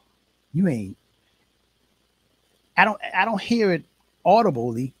 you ain't. I don't hear it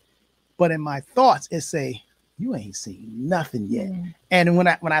audibly, but in my thoughts, it say, you ain't seen nothing yet. And when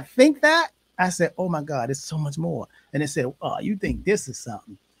I think that, I said, oh my God, it's so much more. And it said, oh, you think this is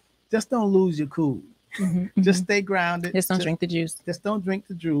something. Just don't lose your cool. Just stay grounded. Just don't drink the juice. Just don't drink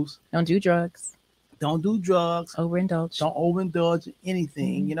the juice. Don't do drugs. Don't do drugs. Overindulge. Don't overindulge in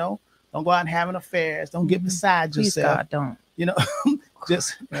anything, Don't go out and having affairs. Don't get beside Please yourself. God, don't.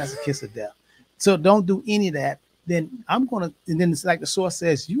 Just that's a kiss of death. So don't do any of that. then I'm gonna, and then it's like the source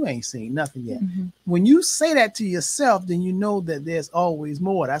says, you ain't seen nothing yet. Mm-hmm. When you say that to yourself, then you know that there's always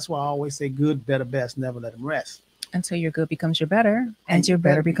more. That's why I always say good, better, best, never let them rest. Until your good becomes your better, and your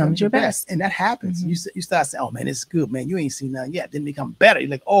better becomes your best. And that happens. Mhm. You start saying, oh man, it's good, man. You ain't seen nothing yet. Then become better. You're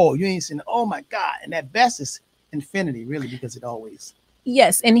like, oh, you ain't seen, oh my God. And that best is infinity, really, because it always.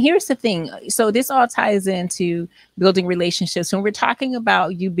 Yes. And here's the thing. So this all ties into building relationships. When we're talking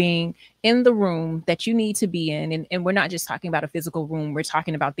about you being in the room that you need to be in, and we're not just talking about a physical room, we're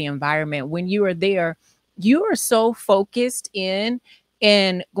talking about the environment. When you are there, you are so focused in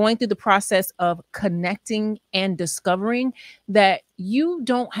and going through the process of connecting and discovering that you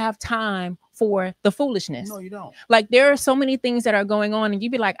don't have time for the foolishness. No, you don't. Like there are so many things that are going on, and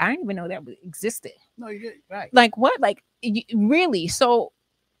you'd be like, I didn't even know that existed. No, you get right. Like what? Like really? So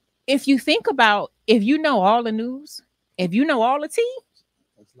if you think about, if you know all the news, if you know all the tea,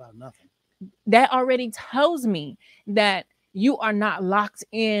 That's a lot of nothing. that already tells me that you are not locked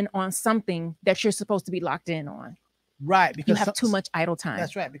in on something that you're supposed to be locked in on. Right, because you have too much idle time.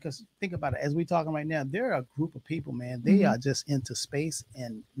 That's right, because think about it. As we're talking right now, there are a group of people, man. They are just into space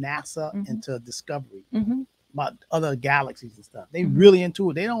and NASA, into discovery about other galaxies and stuff. They really into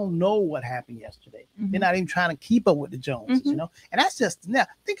it. They don't know what happened yesterday. They're not even trying to keep up with the Joneses, you know. And that's just now.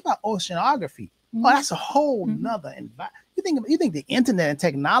 Think about oceanography. Oh, that's a whole nother environment. You think the internet and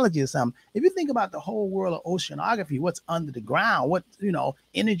technology is something. If you think about the whole world of oceanography, what's under the ground, what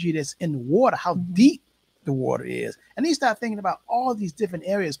energy that's in the water, how deep the water is, and you start thinking about all these different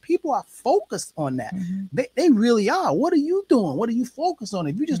areas. People are focused on that. They really are. What are you doing? What are you focused on?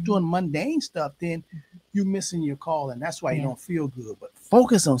 If you're just doing mundane stuff, then you're missing your call, and that's why you don't feel good. But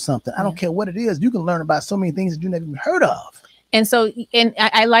focus on something. I don't care what it is. You can learn about so many things that you never even heard of. And so, and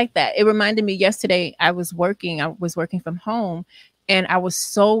I like that. It reminded me yesterday, I was working from home, and I was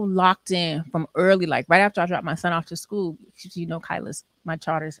so locked in from early, like right after I dropped my son off to school. Kyla's, my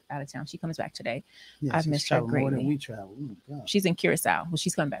charter's out of town. She comes back today. Yeah, I've missed her greatly. More than we travel. Oh, she's in Curacao. Well,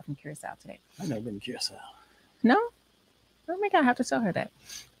 she's coming back from Curacao today. I've never been to Curacao. No? Oh my God, I have to tell her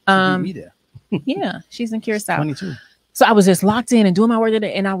that. Me there. Yeah, she's in Curacao. 22. So I was just locked in and doing my work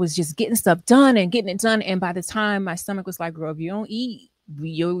today, and I was just getting stuff done and getting it done. And by the time my stomach was like, girl, if you don't eat,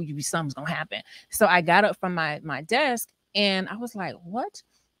 something's gonna happen. So I got up from my desk, and I was like, what?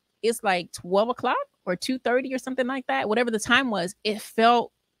 It's like 12 o'clock or 2:30 or something like that. Whatever the time was, it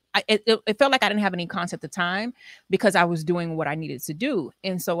felt like I didn't have any concept of time because I was doing what I needed to do.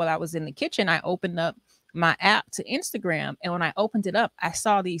 And so while I was in the kitchen, I opened up my app to Instagram. And when I opened it up, I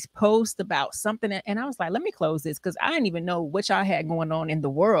saw these posts about something. And I was like, let me close this, because I didn't even know what y'all had going on in the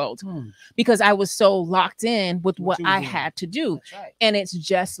world because I was so locked in with what I had to do. Right. And it's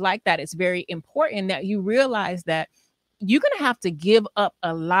just like that. It's very important that you realize that you're going to have to give up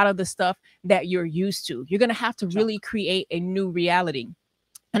a lot of the stuff that you're used to. You're going to have to really create a new reality.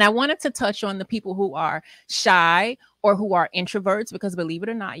 And I wanted to touch on the people who are shy or who are introverts, because believe it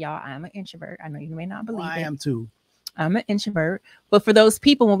or not, y'all, I'm an introvert. I know you may not believe it. I am too. I'm an introvert. But for those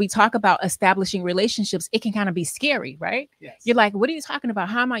people, when we talk about establishing relationships, it can kind of be scary, right? Yes. You're like, what are you talking about?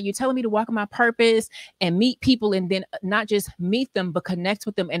 How am I? You're telling me to walk in my purpose and meet people, and then not just meet them, but connect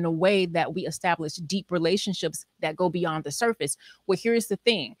with them in a way that we establish deep relationships that go beyond the surface. Well, here's the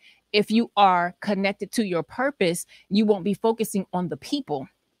thing. If you are connected to your purpose, you won't be focusing on the people.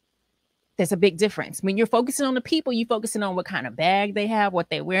 There's a big difference. When you're focusing on the people, you're focusing on what kind of bag they have, what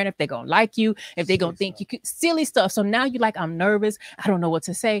they're wearing, if they're going to like you, if they're going to think you could, silly stuff. So now you're like, I'm nervous. I don't know what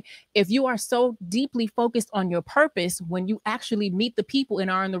to say. If you are so deeply focused on your purpose, when you actually meet the people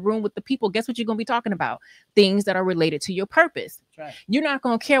and are in the room with the people, guess what you're going to be talking about? Things that are related to your purpose. Right. You're not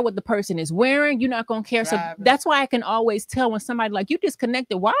going to care what the person is wearing. You're not going to care. Driving. So that's why I can always tell when somebody like, you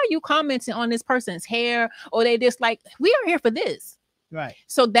disconnected. Why are you commenting on this person's hair? Or they just like, we are here for this. Right.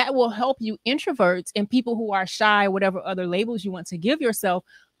 So that will help you introverts and people who are shy, whatever other labels you want to give yourself,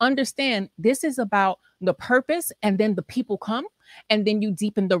 understand this is about the purpose, and then the people come, and then you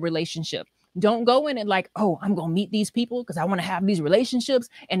deepen the relationship. Don't go in and like, oh, I'm going to meet these people because I want to have these relationships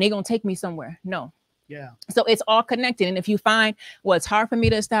and they're going to take me somewhere. No. Yeah. So it's all connected. And if you find, well, it's hard for me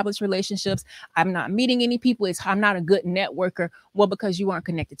to establish relationships, I'm not meeting any people, I'm not a good networker. Well, because you aren't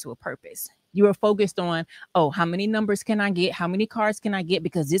connected to a purpose. You are focused on, oh, how many numbers can I get? How many cards can I get?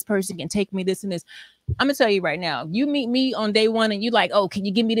 Because this person can take me this and this. I'm going to tell you right now, you meet me on day one and you like, oh, can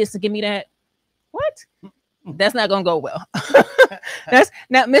you give me this or give me that? What? That's not going to go well. That's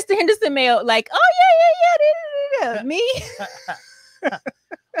now Mr. Henderson Mail, like, oh, yeah. Me.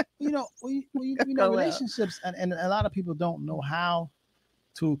 Relationships, and a lot of people don't know how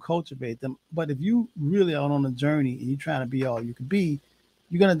to cultivate them. But if you really are on a journey and you're trying to be all you can be,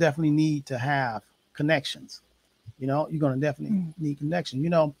 you're going to definitely need to have connections. You know, you're gonna definitely need connection.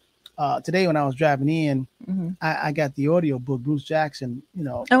 You know, today when I was driving in, I got the audio book, Bruce Jackson. You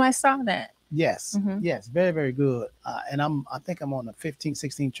know, Oh, I saw that. yes, yes, very, very good. And I think I'm on the 15th,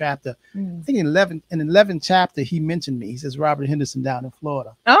 16th chapter. Mm. I think in 11th chapter, he mentioned me. He says Robert Henderson down in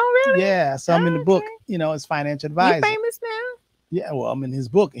Florida. Oh, really? Yeah, so I'm in the book, Okay. you know, as financial You advisor. famous now? Yeah, well, I'm in his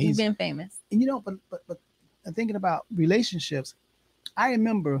book. You've been famous. And you know, but thinking about relationships, I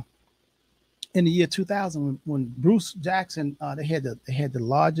remember in the year 2000 when Bruce Jackson, they had the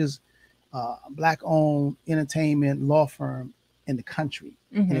largest black-owned entertainment law firm in the country,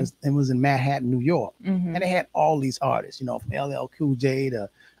 and it was in Manhattan, New York, and they had all these artists, you know, from LL Cool J to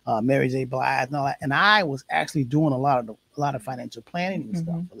Mary J. Blige and all that. And I was actually doing a lot of financial planning and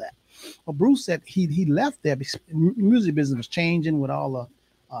stuff for that. Well, Bruce said he left there because music business was changing with all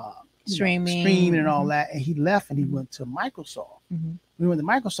the streaming and all that, and he left and he went to Microsoft. We went to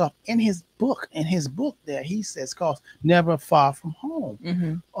Microsoft. In his book there, he says called Never Far From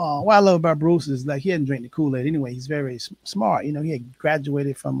Home. What I love about Bruce is like he hadn't drank the Kool-Aid anyway. He's very smart. You know, he had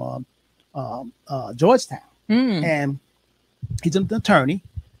graduated from Georgetown, and he's an attorney,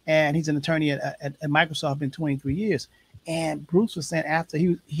 and he's an attorney at Microsoft been 23 years. And Bruce was saying after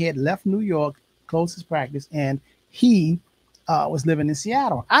he had left New York, closed his practice, and he was living in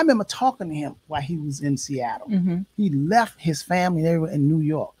Seattle. I remember talking to him while he was in Seattle. He left his family everywhere in New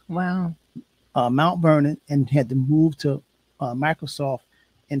York. Wow. Mount Vernon, and had to move to Microsoft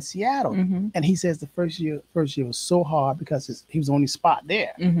in Seattle. And he says the first year was so hard because he was the only spot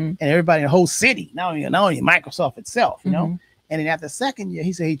there, and everybody in the whole city, not only Microsoft itself, you know. And then after the second year,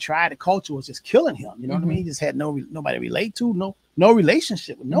 he said he tried, the culture was just killing him. You know what I mean? He just had nobody to relate to, no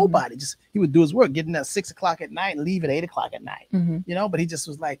relationship with nobody. Just he would do his work, getting at 6 o'clock at night and leave at 8 o'clock at night. You know, but he just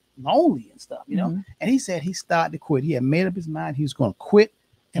was like lonely and stuff, you know. And he said he started to quit. He had made up his mind he was going to quit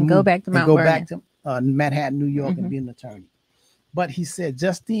and go back to Manhattan, New York, and be an attorney. But he said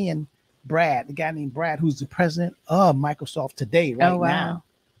just then, Brad, the guy named Brad, who's the president of Microsoft today, now,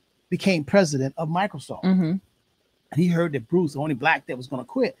 became president of Microsoft. And he heard that Bruce, the only black that was going to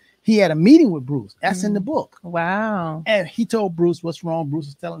quit, he had a meeting with Bruce. That's in the book. Wow. And he told Bruce what's wrong. Bruce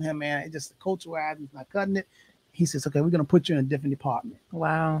was telling him, man, it's just culture-wise, he's not cutting it. He says, okay, we're going to put you in a different department.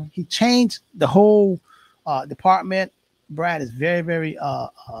 Wow. He changed the whole department. Brad is very, very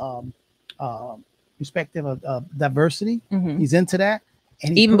respective of diversity. He's into that.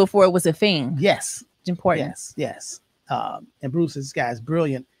 And even before it was a thing. Yes. It's important. Yes. And Bruce, this guy is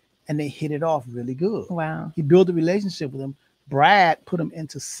brilliant. And they hit it off really good. Wow. He built a relationship with him. Brad put him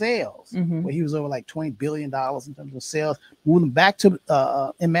into sales, where he was over like $20 billion in terms of sales, moved him back to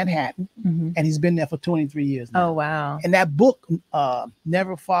in Manhattan, and he's been there for 23 years now. Oh, wow. And that book,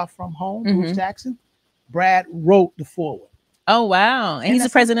 Never Far From Home, Bruce Jackson, Brad wrote the foreword. Oh, wow. And he's the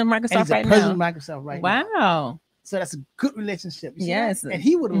president of Microsoft right now. President of Microsoft right now. Wow. So that's a good relationship. Yes. And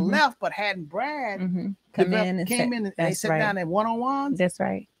he would have left, but hadn't Brad came in and they sat down at one-on-ones. That's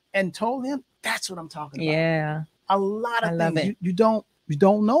right. And told him, that's what I'm talking about. Yeah. A lot of things you don't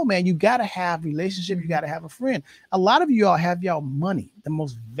know, man. You got to have relationship. You got to have a friend. A lot of you all have y'all money, the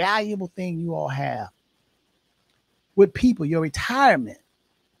most valuable thing you all have, with people, your retirement,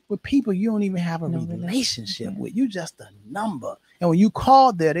 with people you don't even have a relationship with. You just a number. And when you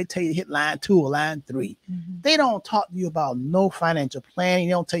call there, they tell you to hit line 2 or line 3. They don't talk to you about no financial planning.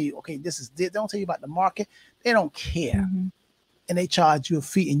 They don't tell you, okay, this is this. They don't tell you about the market. They don't care. And they charge you a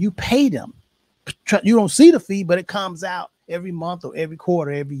fee and you pay them. You don't see the fee, but it comes out every month or every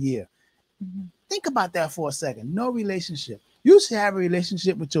quarter, every year. Think about that for a second. No relationship. You should have a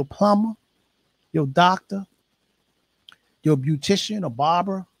relationship with your plumber, your doctor, your beautician or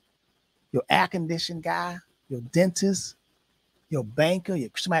barber, your air condition guy, your dentist, your banker,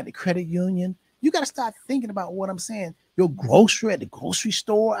 somebody at the credit union. You got to start thinking about what I'm saying. Your grocery at the grocery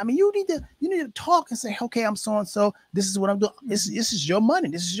store. I mean, you need to talk and say, okay, I'm so and so. This is what I'm doing. This is your money.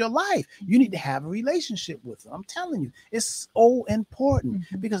 This is your life. You need to have a relationship with them. I'm telling you, it's so important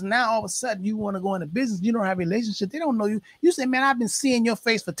because now all of a sudden you want to go into business. You don't have a relationship. They don't know you. You say, man, I've been seeing your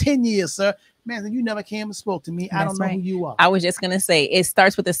face for 10 years, sir. Man, you never came and spoke to me. I don't know who you are. I was just going to say, it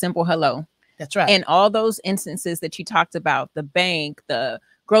starts with a simple hello. That's right. And all those instances that you talked about, the bank, the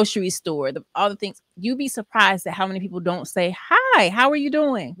grocery store, all the things, you'd be surprised at how many people don't say, hi, how are you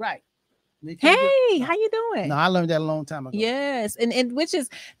doing? Right. Hey, how you doing? No, I learned that a long time ago. Yes. And which is,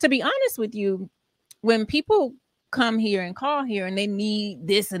 to be honest with you, when people come here and call here and they need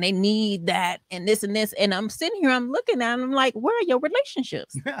this and they need that and this and this, and I'm sitting here, I'm looking at them, I'm like, where are your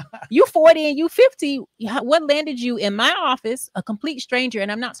relationships? You 40 and you 50. What landed you in my office, a complete stranger?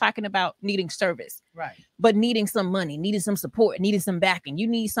 And I'm not talking about needing service, right? But needing some money, needing some support, needing some backing. You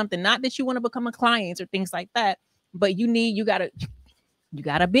need something, not that you want to become a client or things like that, but you got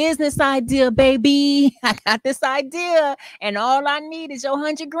a business idea, baby. I got this idea, and all I need is your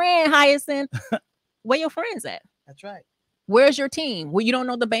 100 grand, Hyacinth. Where your friends at? That's right. Where's your team? Well, you don't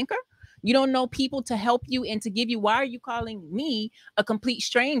know the banker? You don't know people to help you and to give you. Why are you calling me a complete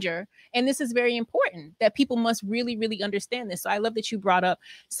stranger? And this is very important that people must really, really understand this. So I love that you brought up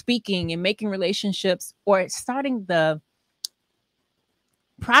speaking and making relationships or starting the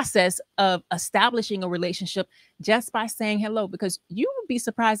process of establishing a relationship just by saying hello, because you would be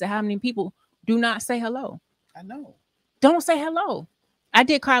surprised at how many people do not say hello. I know. Don't say hello. I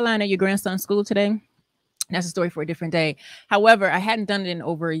did car line at your grandson's school today. That's a story for a different day. However, I hadn't done it in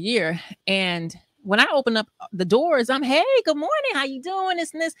over a year. And when I open up the doors, I'm, hey, good morning. How you doing?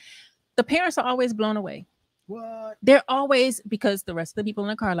 This and this. The parents are always blown away. What? They're always, because the rest of the people in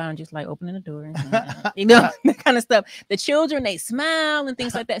the car line just like opening the door, and, that kind of stuff. The children, they smile and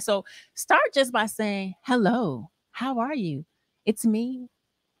things like that. So start just by saying, hello, how are you? It's me.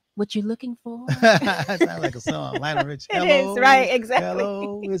 What you looking for? Sounds like a song. Lionel Rich. It is, right? Exactly.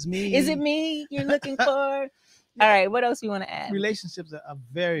 Hello, it's me. Is it me you're looking for? All right. What else you want to add? Relationships are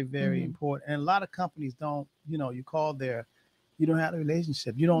very, very important. And a lot of companies don't, you call you don't have a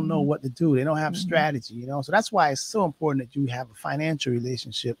relationship. You don't know what to do. They don't have strategy, So that's why it's so important that you have a financial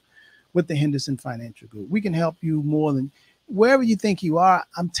relationship with the Henderson Financial Group. We can help you more than wherever you think you are.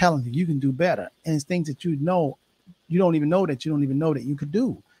 I'm telling you, you can do better. And it's things that you don't even know that you could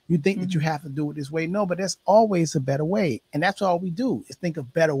do. You think that you have to do it this way. No, but there's always a better way. And that's all we do is think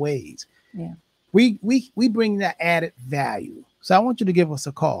of better ways. Yeah. We bring that added value. So I want you to give us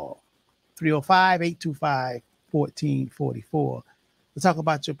a call, 305-825-1444. To talk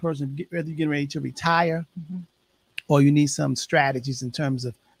about your person, whether you're getting ready to retire or you need some strategies in terms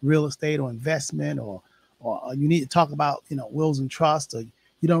of real estate or investment, or you need to talk about, wills and trusts, or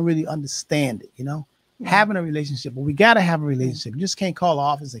you don't really understand it, having a relationship. But we got to have a relationship. You just can't call the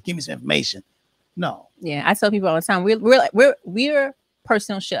office and give me some information. No. Yeah, I tell people all the time, we're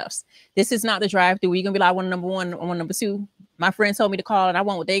personal chefs. This is not the drive-through where you're gonna be like, I want number one, I want number two. My friend told me to call and I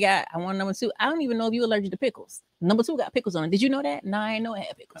want what they got. I want number two. I don't even know if you're allergic to pickles. Number two got pickles on it. Did you know that? No, I didn't know it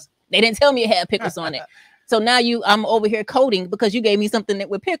had pickles. They didn't tell me it had pickles on it. So now I'm over here coding because you gave me something that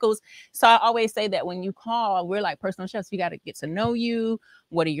with pickles. So I always say that when you call, we're like personal chefs. We got to get to know you.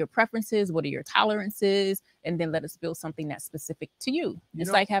 What are your preferences? What are your tolerances? And then let us build something that's specific to you.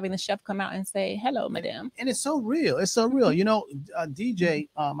 It's like having the chef come out and say, hello, madam. And it's so real. It's so real. DJ,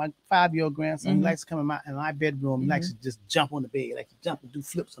 my 5-year-old grandson, he likes to come in my bedroom. He likes to just jump on the bed, like to jump and do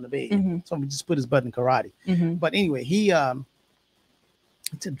flips on the bed. So we just put his butt in karate. But anyway, he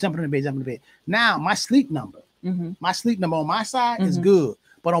jumping on the bed. Now my sleep number on my side is good,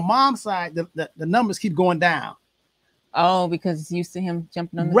 but on mom's side, the numbers keep going down. Oh, because it's used to him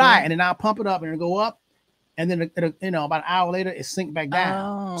jumping on the right, bed. and then I'll pump it up and it'll go up, and then it'll, about an hour later it sink back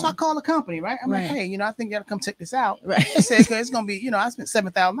down. So I call the company, right? I'm like, hey, I think you gotta come check this out. Right. It says it's gonna be, I spent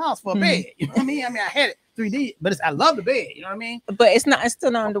 $7,000 for a bed. You know what I mean? I had it 3D, but I love the bed. You know what I mean? But it's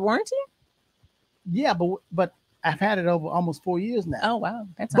still not under warranty. Yeah, but I've had it over almost 4 years now. Oh wow,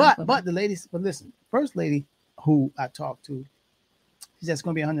 that's but the ladies. But listen, first lady who I talked to, she's just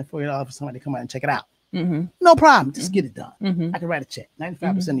gonna be $140 for somebody to come out and check it out. No problem, just get it done. I can write a check.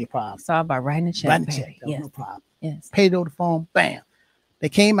 95% of your problem. It's all about writing a check. Writing a check, no problem. Yes. Paid it over the phone. Bam. They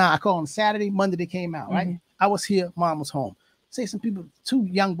came out. I called on Saturday, Monday they came out. Right. I was here. Mom was home. Say some people, 2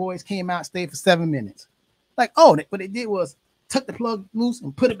 young boys came out, stayed for 7 minutes. Like, what they did was tuck the plug loose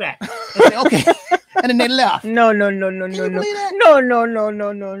and put it back. And say, okay. And then they left. No. Can you believe that?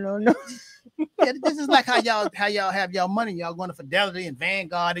 No. Yeah, this is like how y'all have y'all money. Y'all going to Fidelity and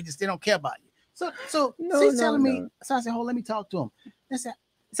Vanguard. They don't care about you. So she's telling me. So I said, let me talk to him. I said,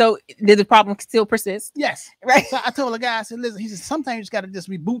 so did the problem still persist? Yes. Right. So I told the guy, I said, listen, he said, sometimes you just got to just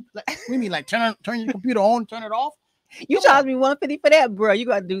reboot. Like, we mean like turn your computer on, turn it off. You charge me $150 for that, bro. You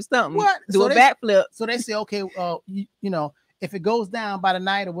got to do something. What? Do a backflip. So they say, okay, if it goes down by the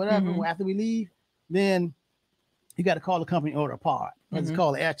night or whatever, after we leave, then you got to call the company and order a part. It's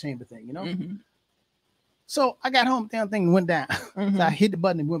called the air chamber thing, So I got home, damn thing went down. So I hit the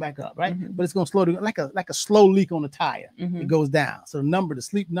button and went back up, right? But it's gonna slow down like a slow leak on the tire. It goes down. So the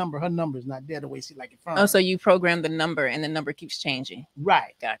sleep number, her number is not there the way she like it from. Oh, so you program the number and the number keeps changing.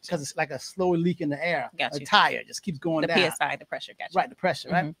 Right. Gotcha. Because it's like a slow leak in the air. Gotcha. The tire just keeps going down. The PSI, the pressure. Gotcha. Right, the pressure,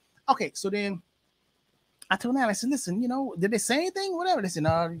 right? Okay, so then I told them, I said, listen, did they say anything? Whatever. They said,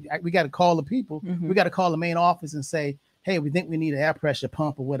 no, we got to call the people. We got to call the main office and say, hey, we think we need an air pressure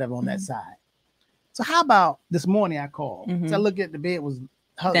pump or whatever on that side. So how about this morning I called? So I look at the bed was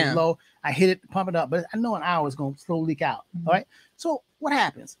low. I hit it, pump it up, but I know an hour is going to slowly leak out. All right. So what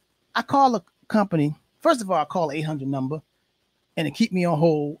happens? I call a company First of all, I call 800 number and it keep me on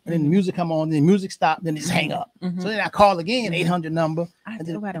hold. And then the music come on, then the music stop, then it just hang up. So then I call again, 800 number. And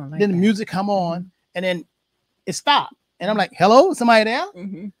then, the music come on and then it stopped. And I'm like, hello, somebody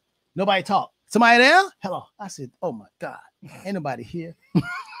there? Nobody talk. Somebody there? Hello. I said, oh my God, ain't nobody here.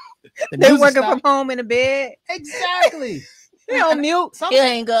 They're working from home in a bed. Exactly. They on mute. He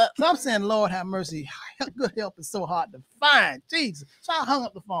hang up. So I'm saying, Lord have mercy. Good help is so hard to find. Jesus. So I hung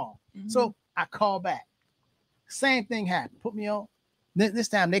up the phone. So I called back. Same thing happened. Put me on. This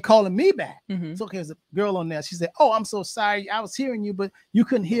time they calling me back. So okay, there's a girl on there. She said, oh, I'm so sorry. I was hearing you, but you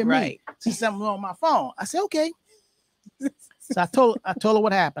couldn't hear me. She said something wrong with my phone. I said, okay. So I told her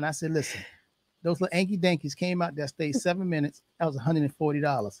what happened. I said, listen, those little Anky Dankies came out there, stayed 7 minutes. That was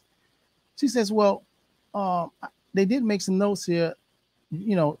 $140. She says, well, they did make some notes here.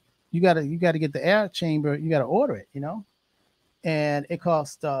 You know, you gotta get the air chamber. You gotta order it. You know, and it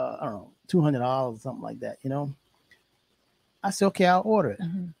cost I don't know, $200 or something like that. You know, I said, okay, I'll order it.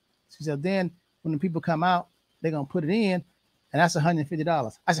 She said, then when the people come out, they're gonna put it in, and that's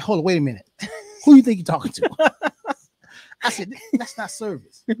 $150. I said, hold on, wait a minute. Who you think you're talking to? I said, that's not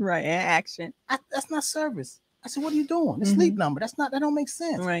service. Right, and action. That's not service. I said, what are you doing? The sleep number. That don't make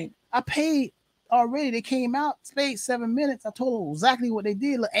sense. Right. I paid already. They came out, stayed 7 minutes. I told them exactly what they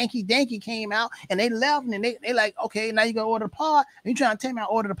did. Look, Anky Danky came out and they left, and they like, okay, now you gotta order the pod. And you trying to tell me I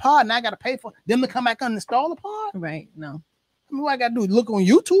ordered the pod and I gotta pay for them to come back and install the pod? Right. No. I mean, what I gotta do? Look on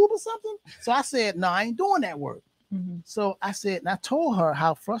YouTube or something? So I said, no, I ain't doing that work. So I said, and I told her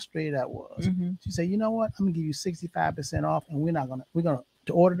how frustrated that was. She said, you know what? I'm gonna give you 65% off, and we're gonna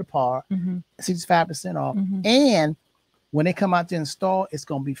to order the par, 65% off. And when they come out to install, it's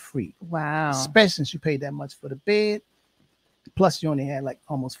gonna be free. Wow. Especially since you paid that much for the bed. Plus, you only had like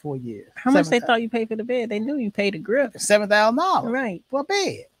almost 4 years. How much they thought you paid for the bed? They knew you paid a grip. $7,000. Right. For a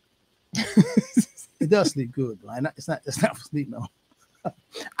bed. It does sleep good, though. It's not for sleep, no.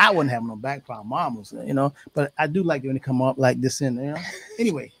 I wouldn't have no back problem, mom was, you know, but I do like it when it come up like this in there.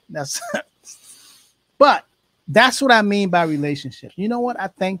 Anyway, but that's what I mean by relationships. You know what? I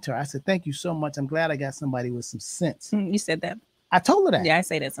thanked her. I said, thank you so much. I'm glad I got somebody with some sense. You said that. I told her that. Yeah, I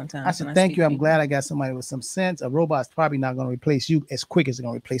say that sometimes. I said, thank you. I'm glad I got somebody with some sense. A robot's probably not going to replace you as quick as it's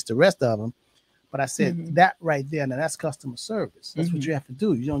going to replace the rest of them. But I said that right there. Now that's customer service. That's what you have to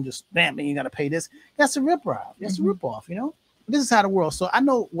do. You don't just, damn, you got to pay this. That's a rip-off. That's a rip-off, you know? This is how the world. So I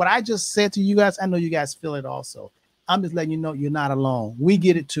know what I just said to you guys. I know you guys feel it also. I'm just letting you know you're not alone. We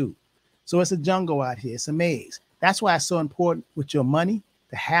get it too. So it's a jungle out here. It's a maze. That's why it's so important with your money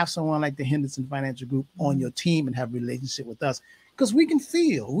to have someone like the Henderson Financial Group on your team and have a relationship with us, because we can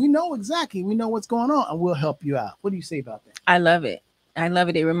feel, we know exactly, we know what's going on, and we'll help you out. What do you say about that? I love it. I love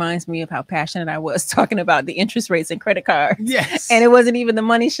it. It reminds me of how passionate I was talking about the interest rates and credit cards. Yes. And it wasn't even the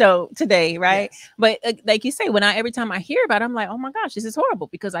money show today, right? Yes. But like you say, every time I hear about it, I'm like, oh my gosh, this is horrible,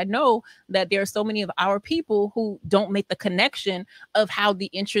 because I know that there are so many of our people who don't make the connection of how the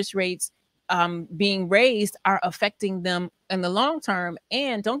interest rates being raised are affecting them in the long term.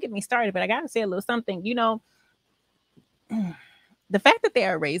 And don't get me started, but I got to say a little something, you know, the fact that they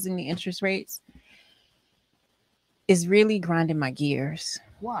are raising the interest rates is really grinding my gears.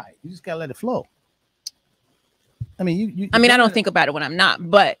 Why? You just gotta let it flow. I mean, I don't think about it when I'm not,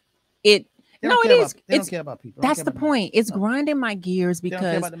 but it. No, it is. They don't care about people. That's the point. It's grinding my gears because. They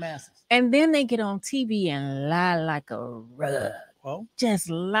don't care about the masses. And then they get on TV and lie like a rug. Well, just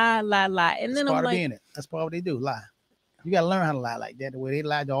lie, and then I'm like, being it. That's part of what they do. Lie. You gotta learn how to lie like that. The way they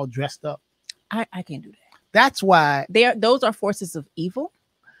lie, they're all dressed up. I can't do that. That's why those are forces of evil,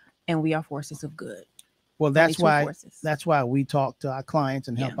 and we are forces of good. Well, that's why we talk to our clients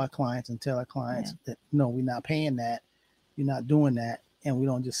and help our clients and tell our clients that no, we're not paying that, you're not doing that, and we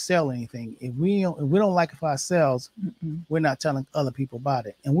don't just sell anything. If we don't like it for ourselves, we're not telling other people about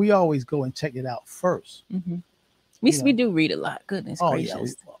it, and we always go and check it out first. We do read a lot. Goodness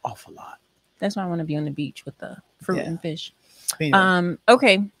gracious, yeah, awful lot. That's why I want to be on the beach with the fruit and fish. Anyway.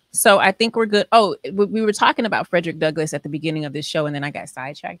 Okay. So I think we're good. Oh, we were talking about Frederick Douglass at the beginning of this show, and then I got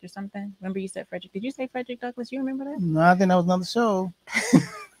sidetracked or something. Remember you said Frederick? Did you say Frederick Douglass? You remember that? No, I think that was another show.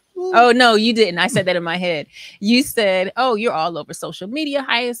 Oh, no, you didn't. I said that in my head. You said, oh, you're all over social media,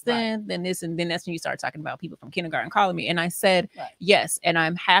 Hyacinth, then this, and then that's when you start talking about people from kindergarten calling me. And I said, yes. And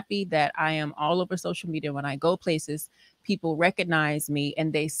I'm happy that I am all over social media. When I go places, people recognize me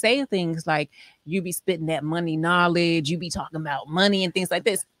and they say things like, you be spitting that money knowledge, you be talking about money and things like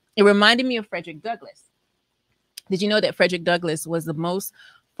this. It reminded me of Frederick Douglass. Did you know that Frederick Douglass was the most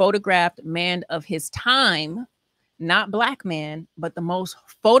photographed man of his time? Not black man, but the most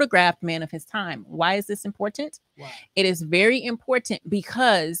photographed man of his time. Why is this important? Wow. It is very important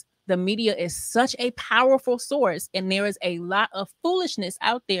because the media is such a powerful source, and there is a lot of foolishness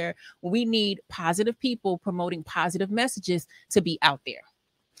out there. We need positive people promoting positive messages to be out there.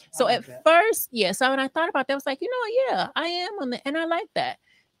 So like at that. first, yeah. So when I thought about that, I was like, yeah, I am on the, and I like that.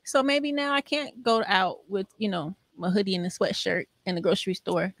 So maybe now I can't go out with, my hoodie and the sweatshirt in the grocery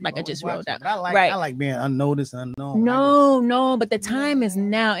store like I just rolled out. But I Right. like being unnoticed and unknown. No, but the time is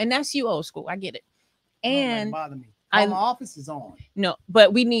now, and that's you, old school. I get it. And bother me. I- My office is on. no,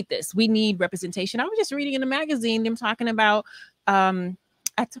 but we need this. We need representation. I was just reading in the magazine them talking about. I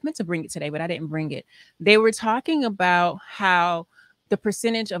meant to bring it today, but I didn't bring it. They were talking about how the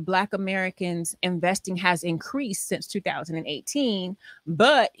percentage of Black Americans investing has increased since 2018.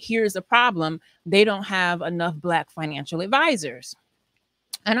 But here's the problem: they don't have enough Black financial advisors.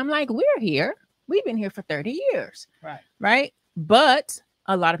 And I'm like, we're here. We've been here for 30 years. Right. But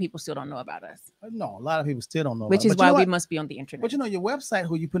a lot of people still don't know about us. No, a lot of people still don't know. Which is why we must be on the internet. But your website,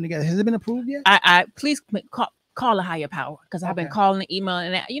 who you putting together, has it been approved yet? I please call a higher power, because I've been calling and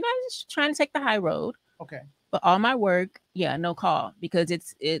emailing, and just trying to take the high road. Okay. But all my work, no call, because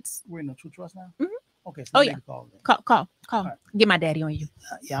it's. We're in the True Trust now. Mm-hmm. Okay. So call. Right. Get my daddy on you.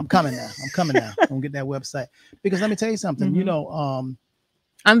 Yeah, I'm coming now. I'm gonna get that website, because let me tell you something. Mm-hmm.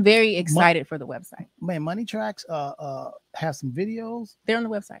 I'm very excited for the website. Man, Money Tracks have some videos. They're on the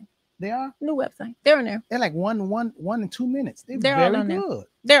website. They are? New website. They're in there. They're like one and 2 minutes. They're very all on good. There.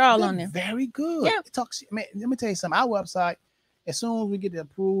 They're all on there. Very good. Yeah. It talks. Man, let me tell you something. Our website, as soon as we get it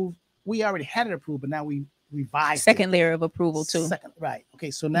approved, we already had it approved, but now we revised second layer of approval too. Right.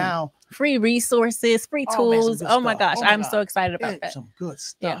 Okay. So now free resources, free tools. Oh my gosh, I'm so excited about that. Some good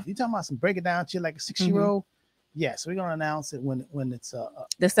stuff. Yeah. You talking about some break it down shit like a 6-year-old? Yes, we're gonna announce it when it's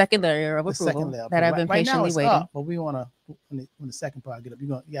the second layer of approval that I've been patiently waiting. Up, but we wanna when the second part get up,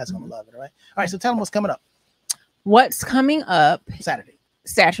 you guys are gonna love it, all right? All right, so tell them what's coming up. What's coming up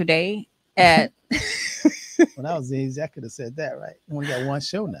Saturday at well, that was easy. I could have said that, right? We only got one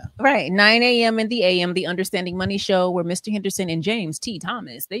show now. Right. 9 a.m. in the AM, the Understanding Money Show, where Mr. Henderson and James T.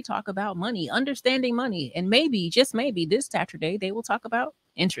 Thomas, they talk about money, understanding money. And maybe, just maybe, this Saturday, they will talk about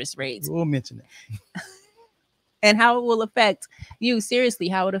interest rates. We'll mention it. And how it will affect you, seriously,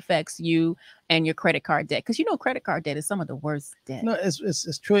 how it affects you and your credit card debt. Because credit card debt is some of the worst debt. No,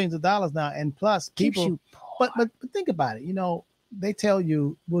 it's trillions of dollars now. And plus people, but think about it. They tell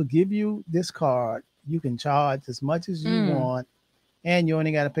you, we'll give you this card. You can charge as much as you want, and you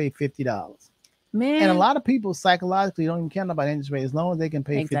only got to pay $50. Man. And a lot of people psychologically don't even care about interest rate as long as they can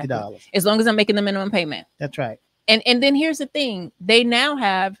pay $50. As long as I'm making the minimum payment. That's right. And then here's the thing. They now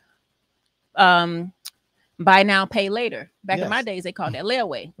have buy now, pay later. Back in my days, they called that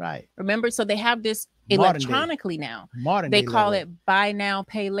layaway. Right. Remember? So they have this electronically now. They call it buy now,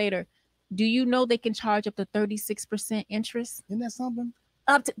 pay later. Do you know they can charge up to 36% interest? Isn't that something?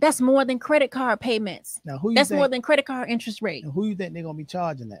 That's more than credit card payments. Now, more than credit card interest rate. And who you think they're gonna be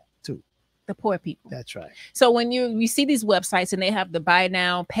charging that to? The poor people. That's right. So when you see these websites and they have the buy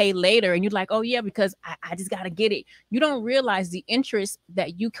now, pay later, and you're like, oh yeah, because I just gotta get it. You don't realize the interest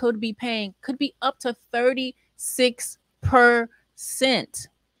that you could be paying could be up to 36%.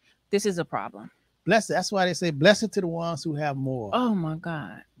 This is a problem. Blessed. That's why they say, blessed to the ones who have more. Oh my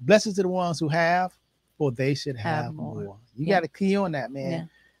God. Blessed to the ones who have, for they should have more. You got to key on that, man. Yeah.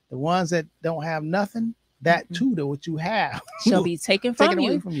 The ones that don't have nothing, that too, that what you have shall be taken from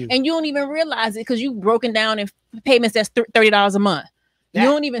you. And you don't even realize it because you've broken down in payments that's $30 a month. You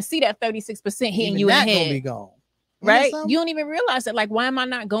don't even see that 36% hitting you in the head. Gonna be gone. Right? You don't even realize that. Like, why am I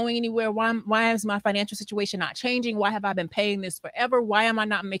not going anywhere? Why is my financial situation not changing? Why have I been paying this forever? Why am I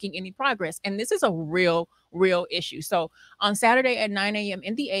not making any progress? And this is a real issue. So on Saturday at 9 a.m.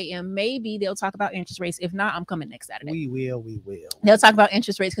 in the AM, maybe they'll talk about interest rates. If not, I'm coming next Saturday. We will. They'll talk about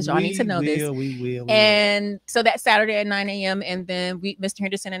interest rates because y'all need to know this. We will. And so that's Saturday at 9 a.m. And then Mr.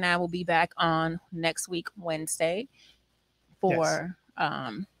 Henderson and I will be back on next week, Wednesday, for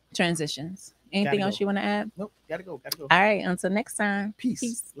transitions. Anything else you want to add? Nope. Gotta go. All right. Until next time.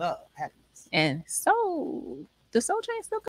 Peace. Love. Happiness. And so the Soul Train still